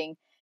with having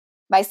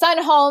my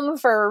son home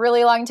for a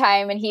really long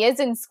time. And he is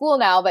in school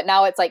now, but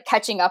now it's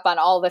catching up on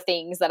all the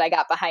things that I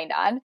got behind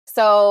on.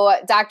 So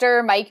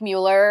Dr. Mike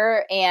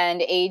Mueller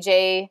and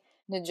AJ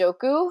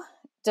Njoku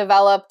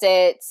developed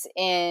it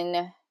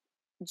in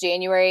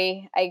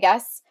January, I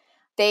guess.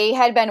 They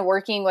had been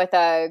working with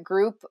a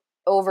group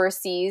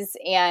overseas,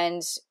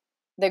 and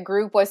the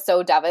group was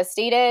so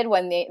devastated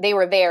when they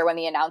were there when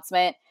the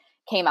announcement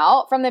came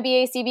out from the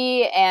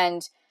BACB,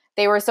 and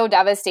they were so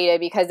devastated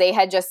because they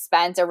had just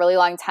spent a really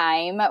long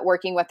time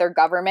working with their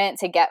government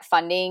to get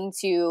funding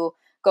to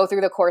go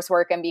through the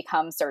coursework and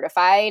become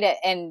certified.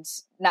 And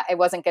it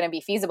wasn't going to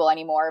be feasible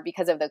anymore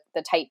because of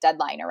the tight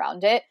deadline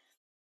around it.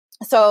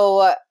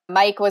 So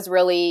Mike was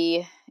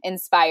really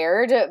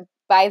inspired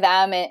by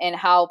them and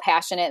how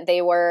passionate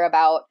they were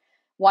about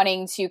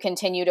wanting to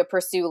continue to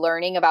pursue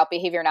learning about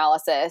behavior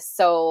analysis.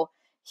 So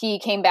he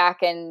came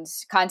back and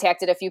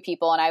contacted a few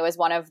people, and I was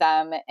one of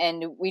them.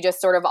 And we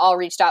just sort of all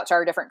reached out to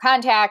our different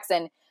contacts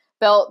and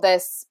built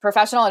this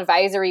professional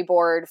advisory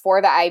board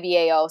for the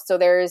IBAO. So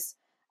there's,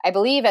 I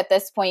believe at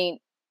this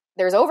point,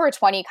 there's over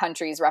 20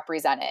 countries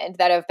represented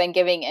that have been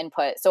giving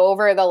input. So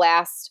over the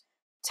last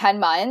 10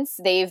 months,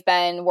 they've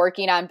been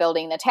working on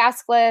building the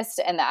task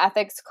list and the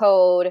ethics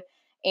code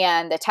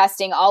and the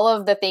testing, all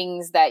of the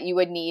things that you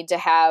would need to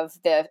have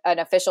an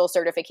official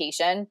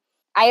certification.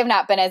 I have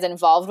not been as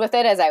involved with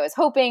it as I was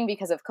hoping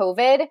because of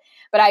COVID,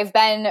 but I've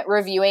been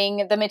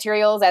reviewing the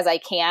materials as I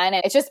can.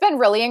 And it's just been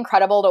really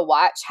incredible to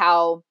watch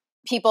how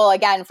people,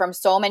 again, from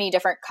so many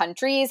different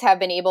countries have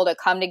been able to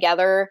come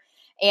together,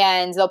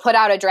 and they'll put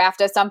out a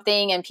draft of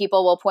something and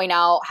people will point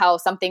out how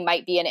something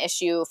might be an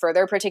issue for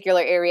their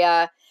particular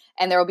area.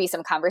 And there will be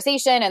some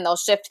conversation and they'll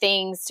shift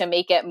things to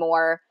make it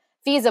more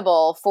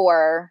feasible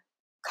for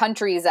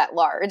countries at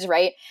large,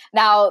 right?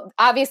 Now,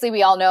 obviously,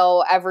 we all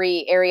know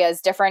every area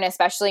is different,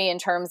 especially in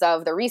terms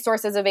of the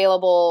resources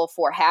available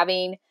for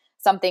having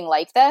something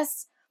like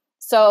this.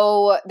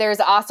 So there's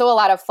also a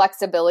lot of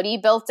flexibility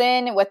built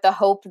in with the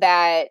hope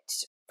that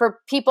for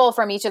people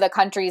from each of the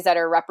countries that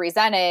are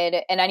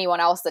represented and anyone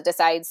else that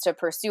decides to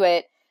pursue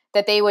it,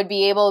 that they would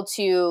be able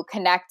to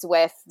connect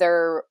with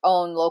their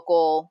own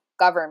local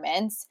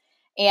governments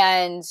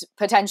and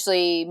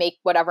potentially make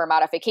whatever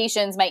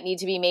modifications might need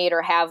to be made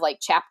or have like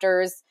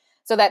chapters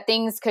so that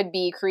things could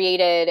be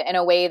created in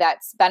a way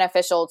that's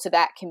beneficial to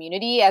that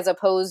community as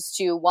opposed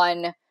to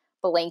one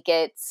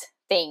blanket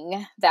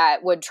thing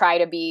that would try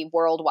to be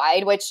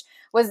worldwide, which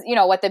was,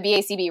 what the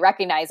BACB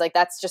recognized, like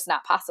that's just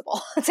not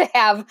possible to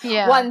have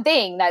one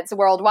thing that's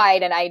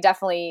worldwide. And I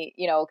definitely,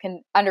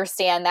 can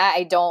understand that.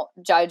 I don't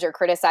judge or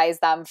criticize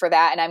them for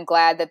that. And I'm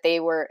glad that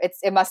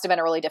it must have been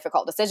a really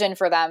difficult decision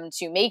for them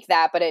to make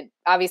that, but it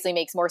obviously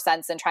makes more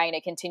sense than trying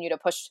to continue to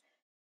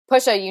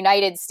push a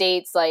United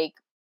States like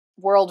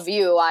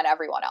worldview on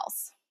everyone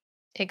else.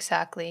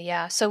 Exactly.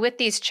 Yeah. So with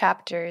these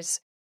chapters,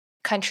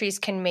 countries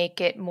can make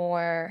it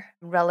more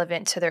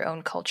relevant to their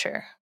own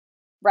culture.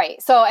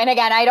 Right. So, and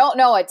again, I don't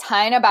know a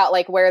ton about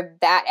like where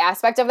that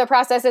aspect of the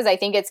process is. I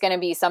think it's going to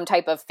be some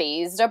type of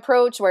phased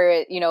approach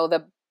where,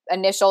 the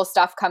initial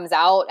stuff comes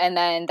out and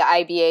then the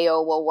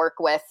IBAO will work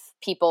with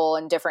people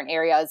in different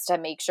areas to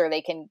make sure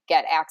they can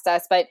get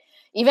access. But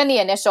even the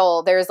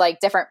initial, there's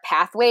like different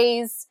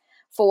pathways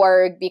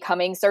for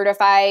becoming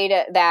certified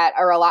that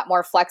are a lot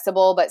more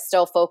flexible, but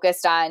still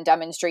focused on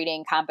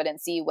demonstrating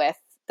competency with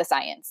the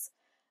science.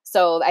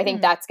 So I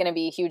think that's going to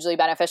be hugely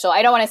beneficial.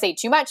 I don't want to say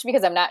too much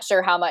because I'm not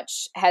sure how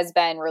much has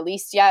been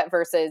released yet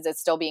versus it's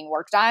still being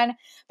worked on.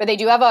 But they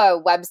do have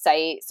a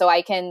website, so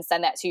I can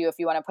send that to you if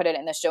you want to put it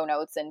in the show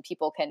notes and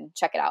people can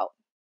check it out.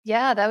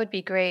 Yeah, that would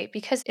be great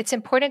because it's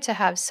important to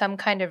have some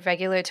kind of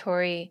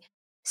regulatory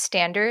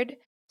standard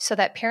so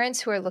that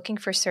parents who are looking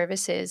for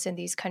services in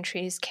these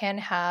countries can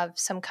have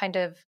some kind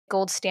of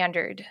gold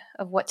standard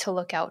of what to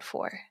look out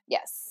for.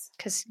 Yes.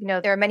 Because,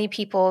 there are many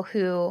people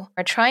who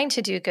are trying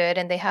to do good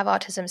and they have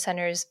autism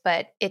centers,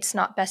 but it's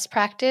not best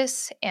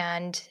practice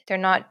and they're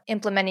not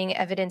implementing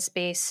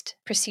evidence-based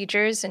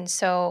procedures. And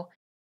so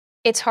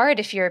it's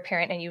hard if you're a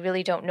parent and you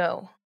really don't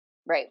know.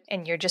 Right.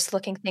 And you're just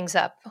looking things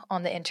up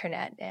on the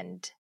internet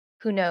and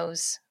who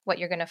knows what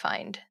you're going to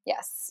find.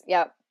 Yes.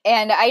 Yep.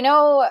 And I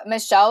know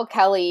Michelle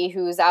Kelly,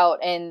 who's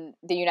out in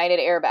the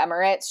United Arab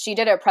Emirates, she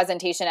did a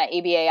presentation at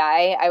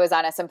ABAI. I was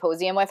on a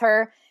symposium with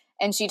her.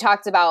 And she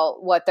talked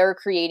about what they're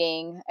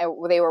creating,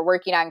 they were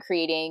working on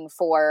creating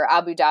for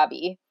Abu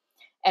Dhabi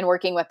and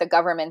working with the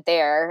government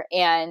there.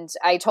 And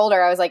I told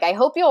her, I was like, I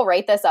hope you'll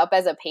write this up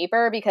as a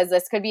paper because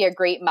this could be a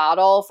great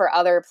model for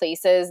other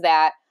places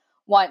that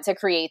want to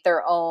create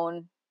their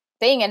own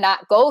thing and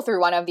not go through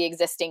one of the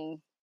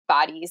existing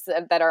bodies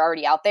that are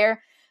already out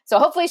there. So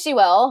hopefully she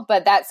will,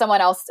 but that's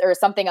someone else or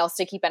something else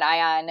to keep an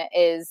eye on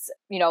is,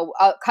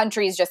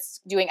 countries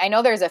just doing, I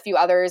know there's a few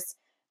others,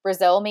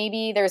 Brazil,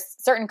 maybe there's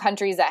certain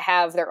countries that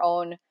have their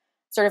own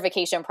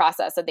certification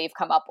process that they've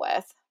come up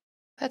with.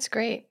 That's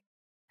great.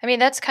 I mean,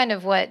 that's kind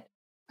of what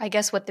the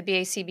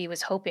BACB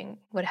was hoping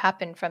would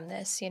happen from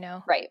this,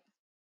 Right.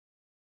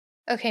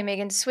 Okay,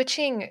 Megan,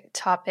 switching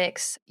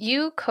topics,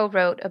 you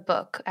co-wrote a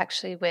book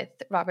actually with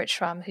Robert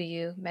Schramm, who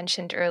you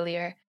mentioned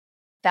earlier,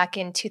 back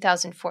in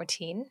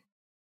 2014,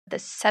 The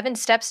 7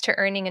 Steps to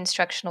Earning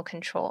Instructional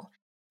Control.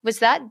 Was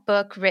that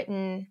book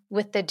written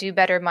with the do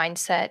better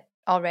mindset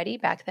already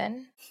back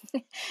then?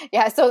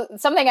 Yeah. So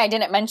something I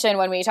didn't mention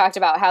when we talked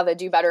about how the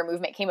Do Better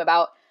movement came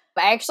about,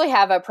 I actually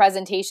have a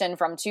presentation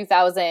from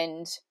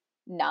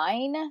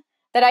 2009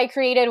 that I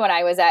created when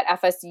I was at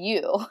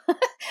FSU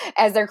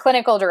as their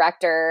clinical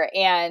director.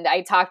 And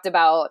I talked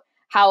about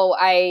how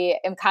I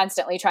am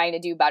constantly trying to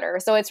do better.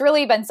 So it's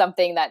really been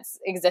something that's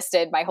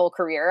existed my whole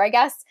career, I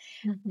guess.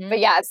 Mm-hmm. But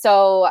yeah,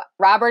 so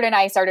Robert and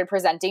I started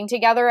presenting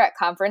together at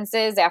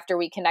conferences after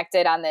we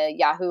connected on the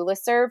Yahoo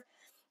listserv.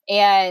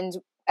 And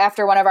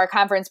after one of our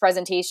conference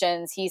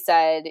presentations, he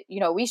said,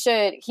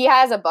 he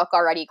has a book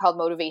already called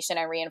Motivation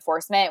and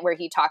Reinforcement where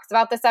he talks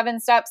about the 7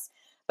 steps,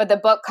 but the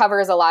book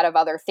covers a lot of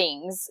other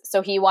things.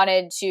 So he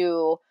wanted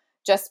to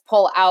just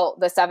pull out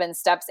the 7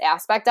 steps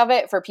aspect of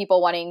it for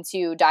people wanting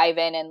to dive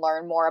in and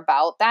learn more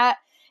about that.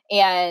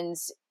 And,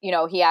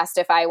 he asked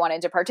if I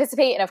wanted to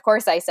participate. And of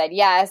course I said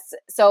yes.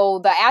 So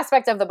the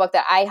aspect of the book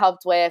that I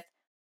helped with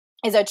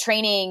is a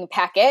training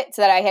packet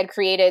that I had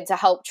created to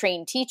help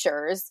train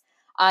teachers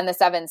on the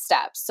 7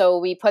 steps. So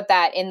we put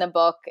that in the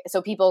book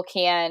so people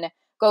can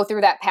go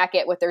through that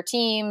packet with their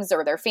teams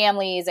or their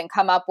families and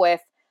come up with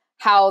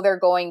how they're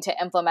going to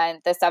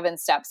implement the 7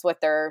 steps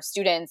with their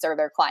students or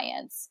their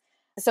clients.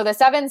 So the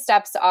 7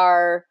 steps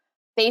are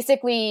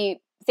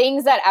basically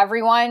things that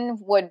everyone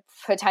would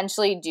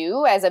potentially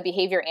do as a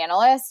behavior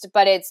analyst,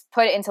 but it's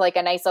put into like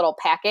a nice little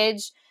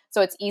package.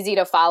 So it's easy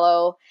to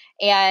follow.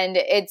 And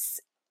it's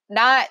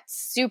not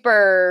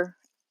super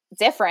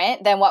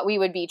different than what we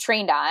would be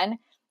trained on.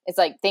 It's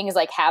like things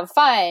like have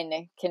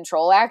fun,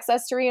 control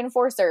access to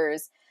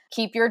reinforcers,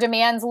 keep your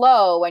demands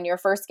low when you're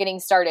first getting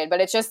started.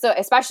 But it's just,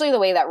 especially the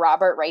way that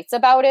Robert writes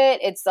about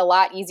it, it's a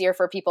lot easier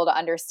for people to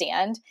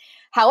understand.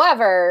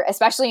 However,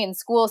 especially in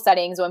school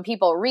settings, when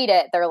people read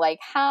it, they're like,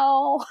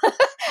 how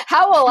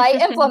will I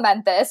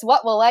implement this?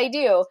 What will I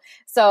do?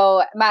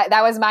 So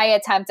that was my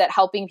attempt at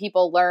helping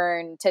people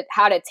learn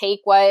how to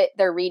take what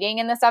they're reading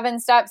in the 7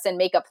 steps and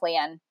make a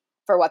plan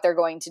for what they're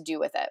going to do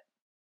with it.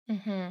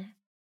 Mm-hmm.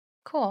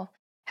 Cool.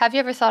 Have you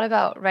ever thought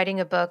about writing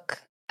a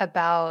book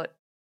about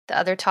the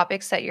other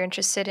topics that you're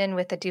interested in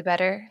with the Do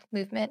Better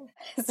movement?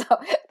 So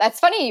that's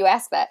funny you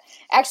ask that.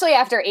 Actually,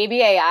 after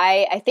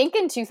ABAI, I think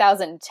in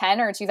 2010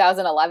 or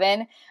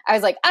 2011, I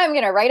was like, I'm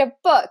going to write a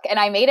book. And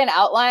I made an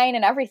outline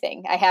and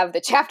everything. I have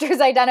the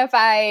chapters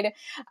identified.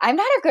 I'm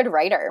not a good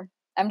writer.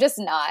 I'm just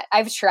not.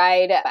 I've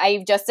tried.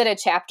 I just did a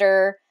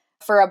chapter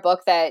for a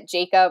book that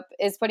Jacob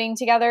is putting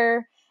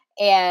together.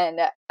 And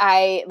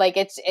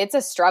it's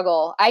a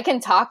struggle. I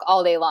can talk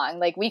all day long.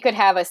 Like we could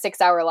have a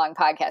 6-hour-long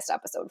podcast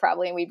episode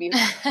probably, and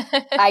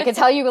I could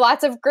tell you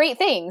lots of great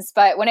things,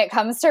 but when it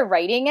comes to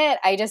writing it,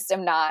 I just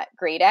am not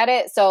great at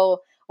it.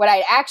 So what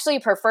I'd actually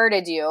prefer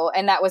to do,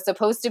 and that was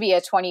supposed to be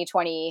a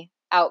 2020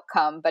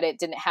 outcome, but it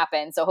didn't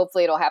happen. So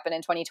hopefully it'll happen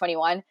in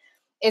 2021,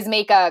 is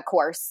make a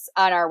course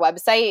on our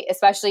website,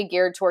 especially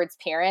geared towards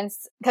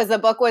parents, because the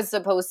book was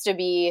supposed to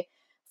be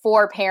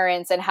for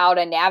parents and how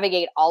to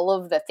navigate all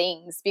of the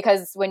things.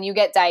 Because when you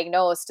get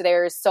diagnosed,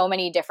 there's so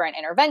many different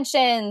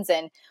interventions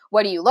and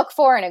what do you look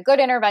for in a good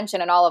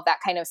intervention and all of that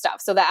kind of stuff.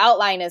 So the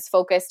outline is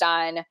focused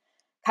on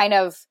kind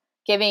of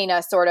giving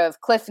a sort of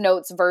Cliff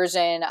Notes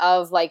version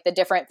of like the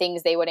different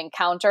things they would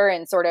encounter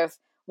and sort of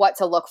what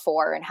to look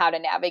for and how to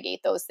navigate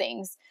those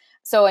things.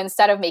 So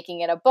instead of making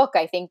it a book,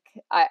 I think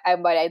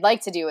what I'd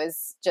like to do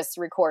is just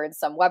record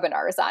some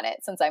webinars on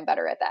it since I'm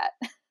better at that.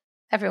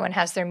 Everyone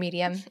has their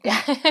medium.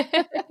 Yeah.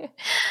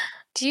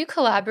 Do you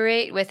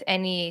collaborate with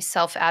any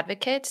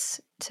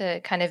self-advocates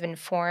to kind of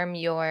inform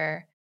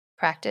your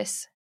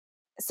practice?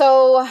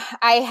 So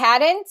I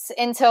hadn't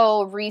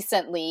until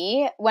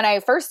recently. When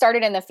I first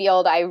started in the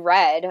field, I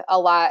read a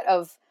lot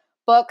of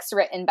books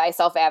written by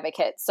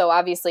self-advocates. So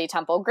obviously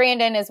Temple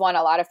Grandin is one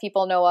a lot of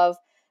people know of.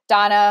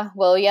 Donna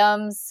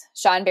Williams,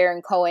 Sean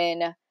Baron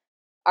Cohen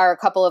are a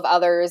couple of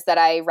others that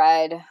I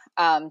read.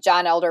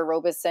 John Elder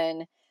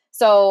Robeson.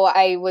 So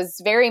I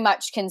was very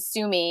much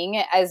consuming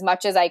as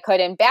much as I could.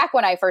 And back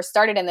when I first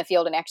started in the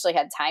field and actually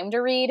had time to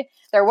read,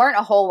 there weren't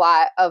a whole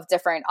lot of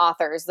different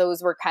authors.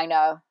 Those were kind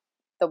of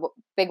the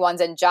big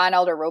ones. And John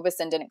Elder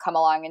Robeson didn't come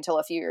along until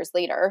a few years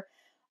later.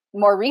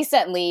 More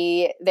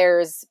recently,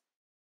 there's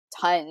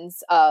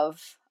tons of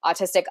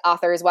autistic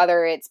authors,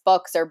 whether it's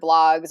books or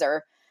blogs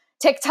or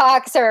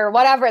TikToks or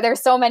whatever.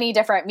 There's so many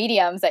different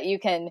mediums that you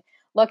can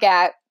look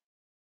at.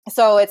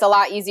 So it's a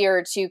lot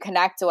easier to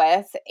connect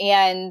with.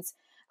 And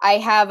I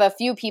have a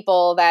few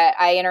people that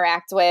I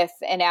interact with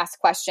and ask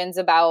questions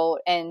about.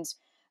 And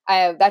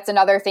that's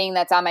another thing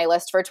that's on my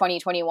list for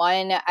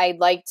 2021. I'd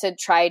like to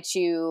try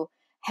to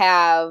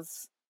have,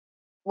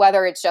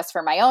 whether it's just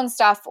for my own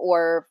stuff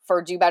or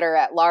for Do Better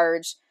at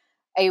large,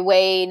 a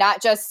way not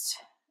just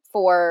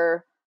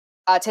for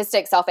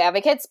autistic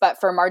self-advocates, but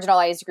for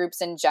marginalized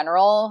groups in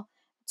general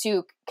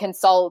to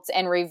consult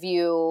and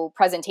review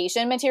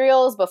presentation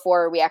materials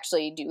before we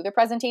actually do the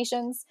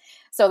presentations.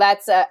 So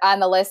that's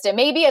on the list. It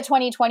may be a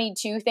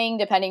 2022 thing,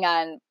 depending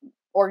on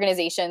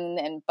organization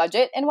and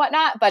budget and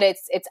whatnot, but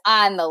it's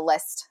on the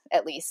list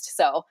at least.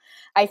 So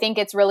I think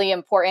it's really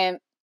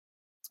important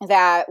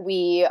that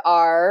we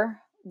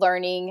are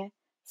learning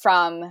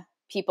from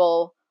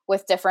people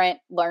with different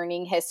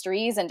learning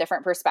histories and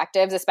different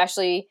perspectives,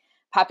 especially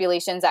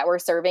populations that we're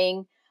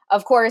serving.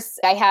 of course,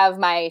 I have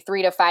my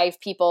 3 to 5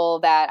 people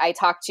that I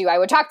talk to. I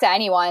would talk to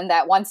anyone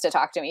that wants to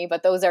talk to me,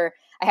 but I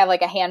have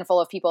like a handful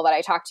of people that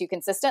I talk to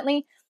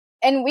consistently.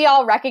 And we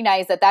all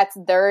recognize that that's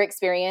their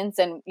experience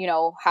and,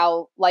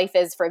 how life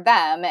is for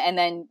them. And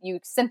then you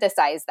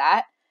synthesize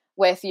that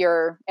with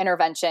your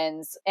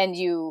interventions, and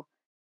you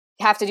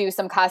have to do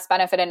some cost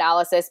benefit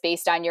analysis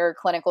based on your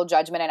clinical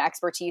judgment and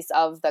expertise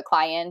of the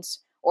client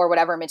or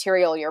whatever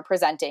material you're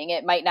presenting.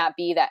 It might not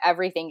be that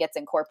everything gets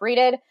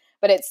incorporated,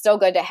 but it's still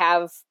good to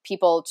have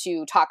people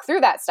to talk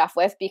through that stuff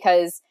with,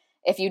 because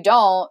if you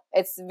don't,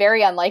 it's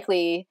very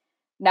unlikely,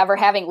 never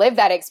having lived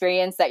that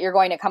experience, that you're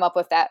going to come up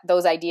with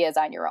those ideas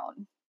on your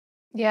own.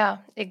 Yeah,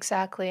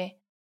 exactly.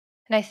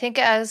 And I think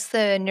as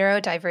the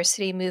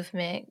neurodiversity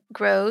movement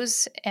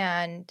grows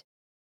and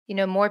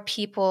more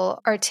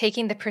people are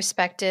taking the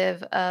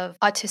perspective of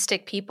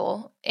autistic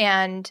people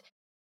and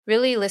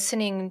really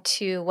listening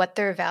to what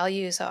their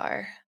values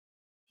are,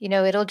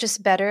 it'll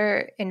just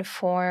better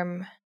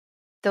inform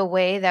the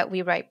way that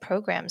we write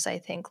programs, I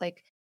think.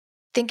 Like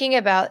thinking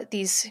about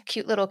these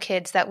cute little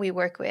kids that we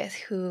work with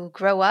who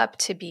grow up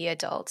to be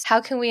adults,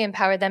 how can we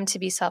empower them to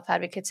be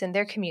self-advocates in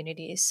their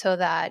communities so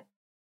that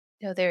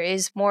there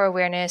is more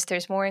awareness,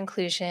 there's more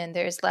inclusion,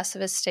 there's less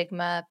of a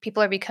stigma,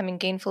 people are becoming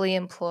gainfully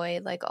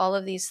employed, like all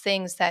of these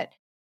things that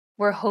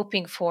we're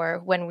hoping for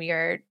when we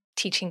are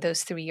teaching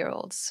those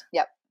 3-year-olds.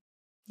 Yep.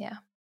 Yeah.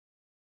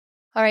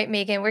 All right,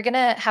 Megan, we're going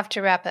to have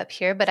to wrap up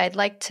here, but I'd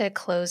like to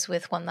close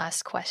with one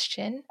last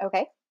question.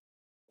 Okay.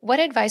 What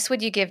advice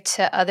would you give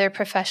to other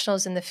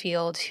professionals in the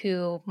field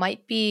who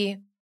might be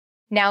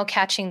now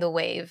catching the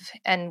wave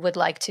and would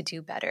like to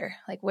do better?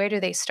 Like, where do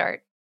they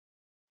start?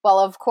 Well,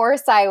 of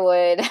course, I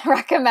would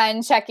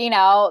recommend checking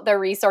out the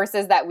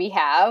resources that we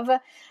have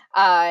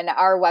on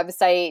our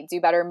website,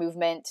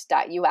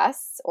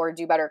 dobettermovement.us or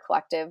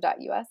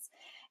dobettercollective.us,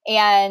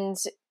 and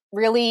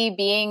really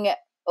being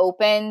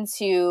open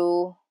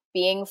to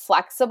being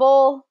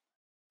flexible.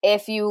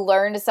 If you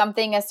learned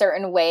something a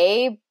certain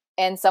way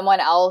and someone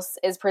else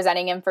is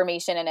presenting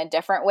information in a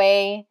different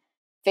way,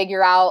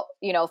 figure out,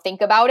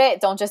 think about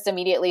it. Don't just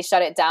immediately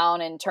shut it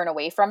down and turn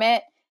away from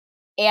it.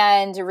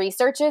 And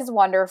research is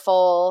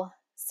wonderful.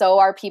 So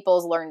are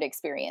people's learned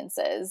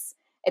experiences.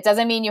 It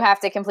doesn't mean you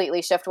have to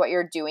completely shift what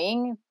you're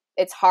doing.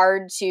 It's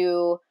hard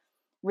to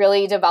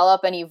really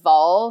develop and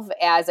evolve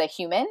as a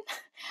human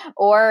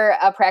or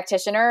a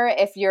practitioner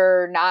if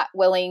you're not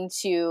willing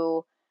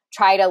to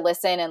try to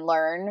listen and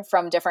learn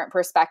from different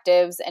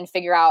perspectives and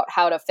figure out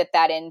how to fit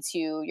that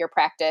into your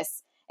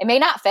practice. It may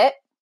not fit,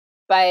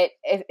 but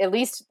at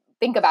least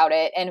think about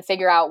it and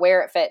figure out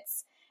where it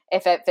fits,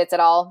 if it fits at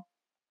all.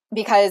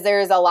 Because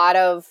there's a lot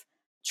of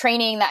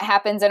training that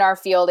happens in our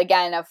field,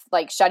 again, of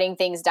like shutting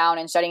things down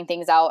and shutting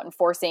things out and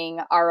forcing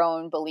our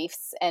own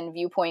beliefs and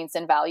viewpoints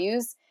and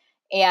values.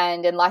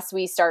 And unless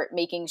we start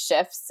making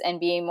shifts and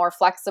being more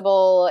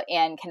flexible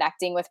and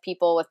connecting with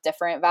people with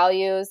different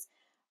values,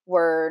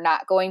 we're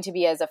not going to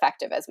be as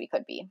effective as we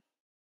could be.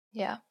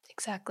 Yeah,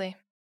 exactly.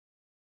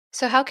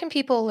 So how can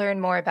people learn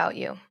more about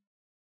you?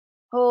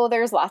 Oh,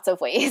 there's lots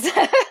of ways.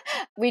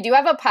 We do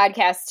have a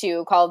podcast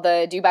too called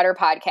the Do Better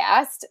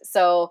Podcast.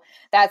 So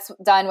that's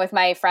done with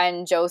my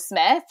friend Joe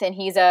Smith, and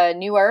he's a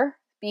newer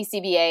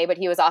BCBA, but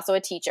he was also a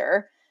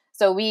teacher.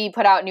 So we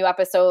put out new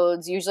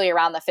episodes usually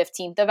around the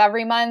 15th of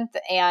every month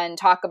and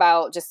talk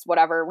about just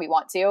whatever we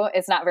want to.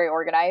 It's not very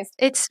organized.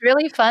 It's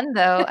really fun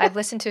though. I've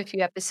listened to a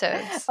few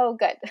episodes. Oh,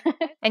 good.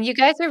 And you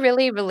guys are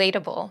really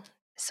relatable.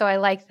 So I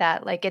like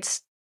that.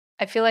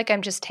 I feel like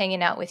I'm just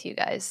hanging out with you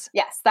guys.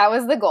 Yes, that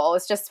was the goal.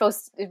 It's just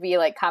supposed to be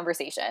like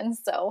conversations.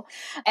 So,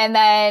 and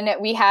then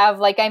we have,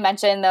 like I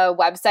mentioned, the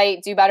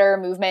website,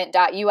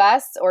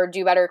 dobettermovement.us or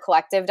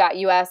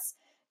dobettercollective.us.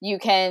 You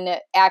can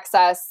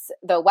access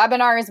the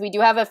webinars. We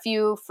do have a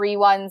few free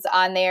ones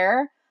on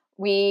there.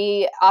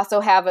 We also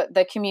have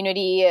the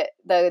community,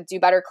 the Do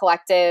Better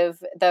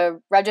Collective.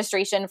 The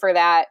registration for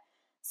that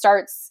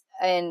starts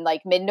in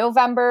like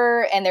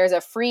mid-November, and there's a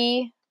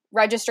free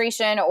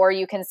registration, or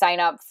you can sign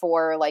up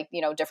for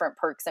different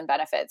perks and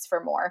benefits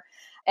for more.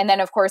 And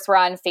then of course we're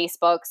on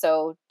Facebook.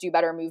 So Do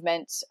Better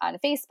Movement on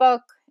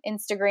Facebook,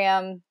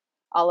 Instagram,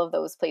 all of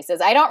those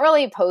places. I don't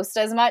really post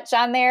as much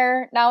on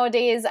there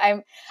nowadays.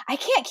 I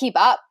can't keep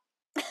up.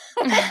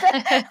 Oh,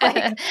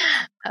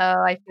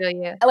 I feel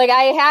you.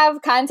 I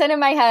have content in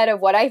my head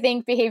of what I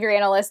think behavior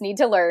analysts need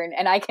to learn,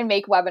 and I can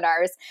make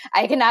webinars.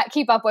 I cannot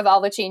keep up with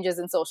all the changes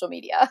in social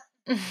media.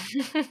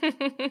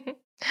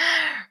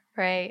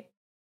 Right.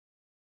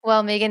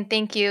 Well, Megan,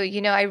 thank you.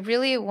 I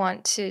really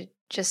want to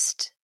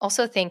just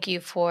also thank you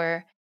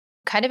for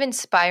kind of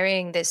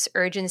inspiring this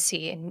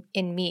urgency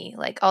in me.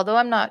 Although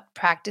I'm not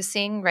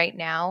practicing right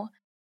now,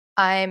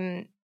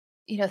 I'm,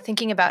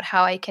 thinking about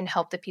how I can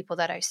help the people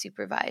that I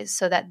supervise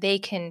so that they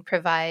can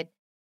provide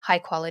high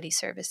quality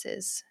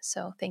services.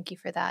 So thank you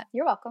for that.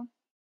 You're welcome.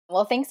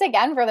 Well, thanks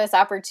again for this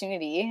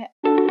opportunity.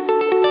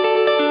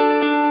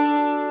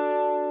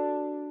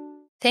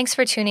 Thanks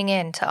for tuning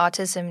in to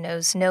Autism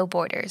Knows No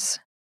Borders.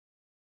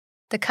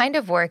 The kind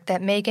of work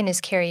that Megan is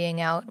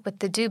carrying out with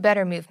the Do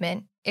Better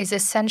movement is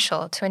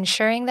essential to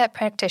ensuring that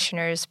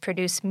practitioners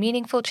produce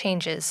meaningful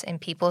changes in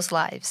people's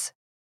lives.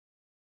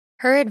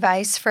 Her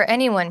advice for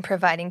anyone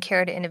providing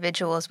care to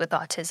individuals with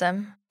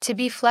autism: to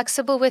be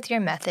flexible with your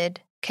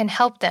method, can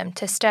help them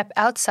to step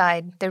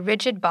outside the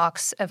rigid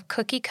box of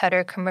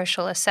cookie-cutter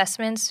commercial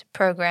assessments,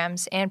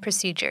 programs, and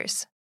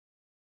procedures.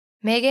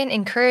 Megan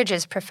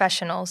encourages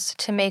professionals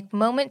to make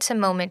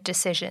moment-to-moment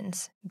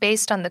decisions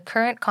based on the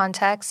current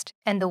context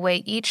and the way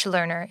each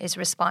learner is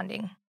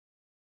responding.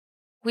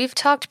 We've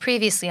talked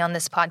previously on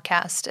this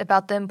podcast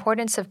about the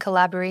importance of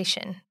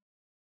collaboration.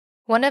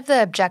 One of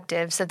the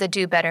objectives of the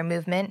Do Better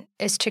movement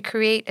is to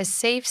create a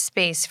safe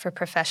space for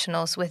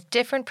professionals with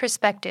different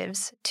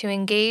perspectives to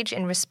engage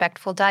in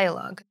respectful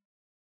dialogue.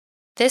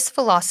 This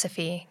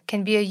philosophy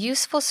can be a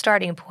useful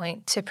starting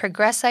point to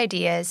progress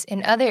ideas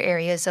in other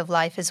areas of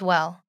life as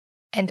well,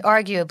 and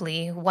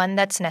arguably one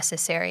that's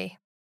necessary.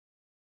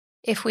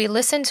 If we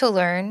listen to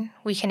learn,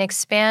 we can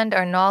expand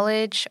our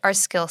knowledge, our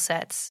skill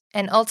sets,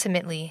 and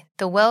ultimately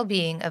the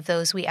well-being of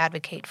those we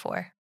advocate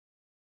for.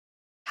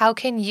 How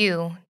can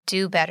you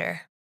do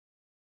better?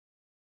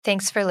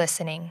 Thanks for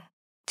listening.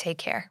 Take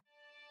care.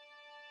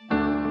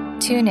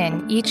 Tune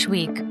in each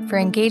week for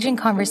engaging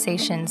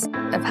conversations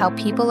of how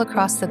people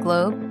across the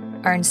globe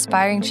are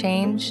inspiring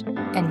change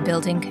and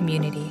building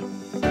community.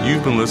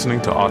 You've been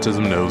listening to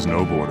Autism Knows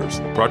No Borders,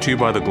 brought to you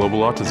by the Global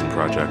Autism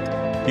Project.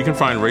 You can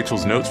find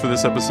Rachel's notes for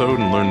this episode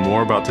and learn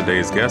more about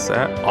today's guests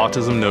at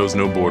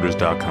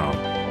autismknowsnoborders.com.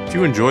 If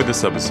you enjoyed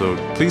this episode,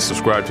 please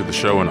subscribe to the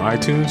show on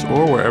iTunes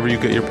or wherever you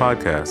get your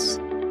podcasts.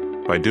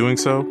 By doing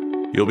so,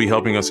 you'll be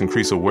helping us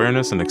increase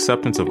awareness and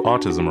acceptance of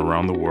autism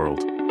around the world.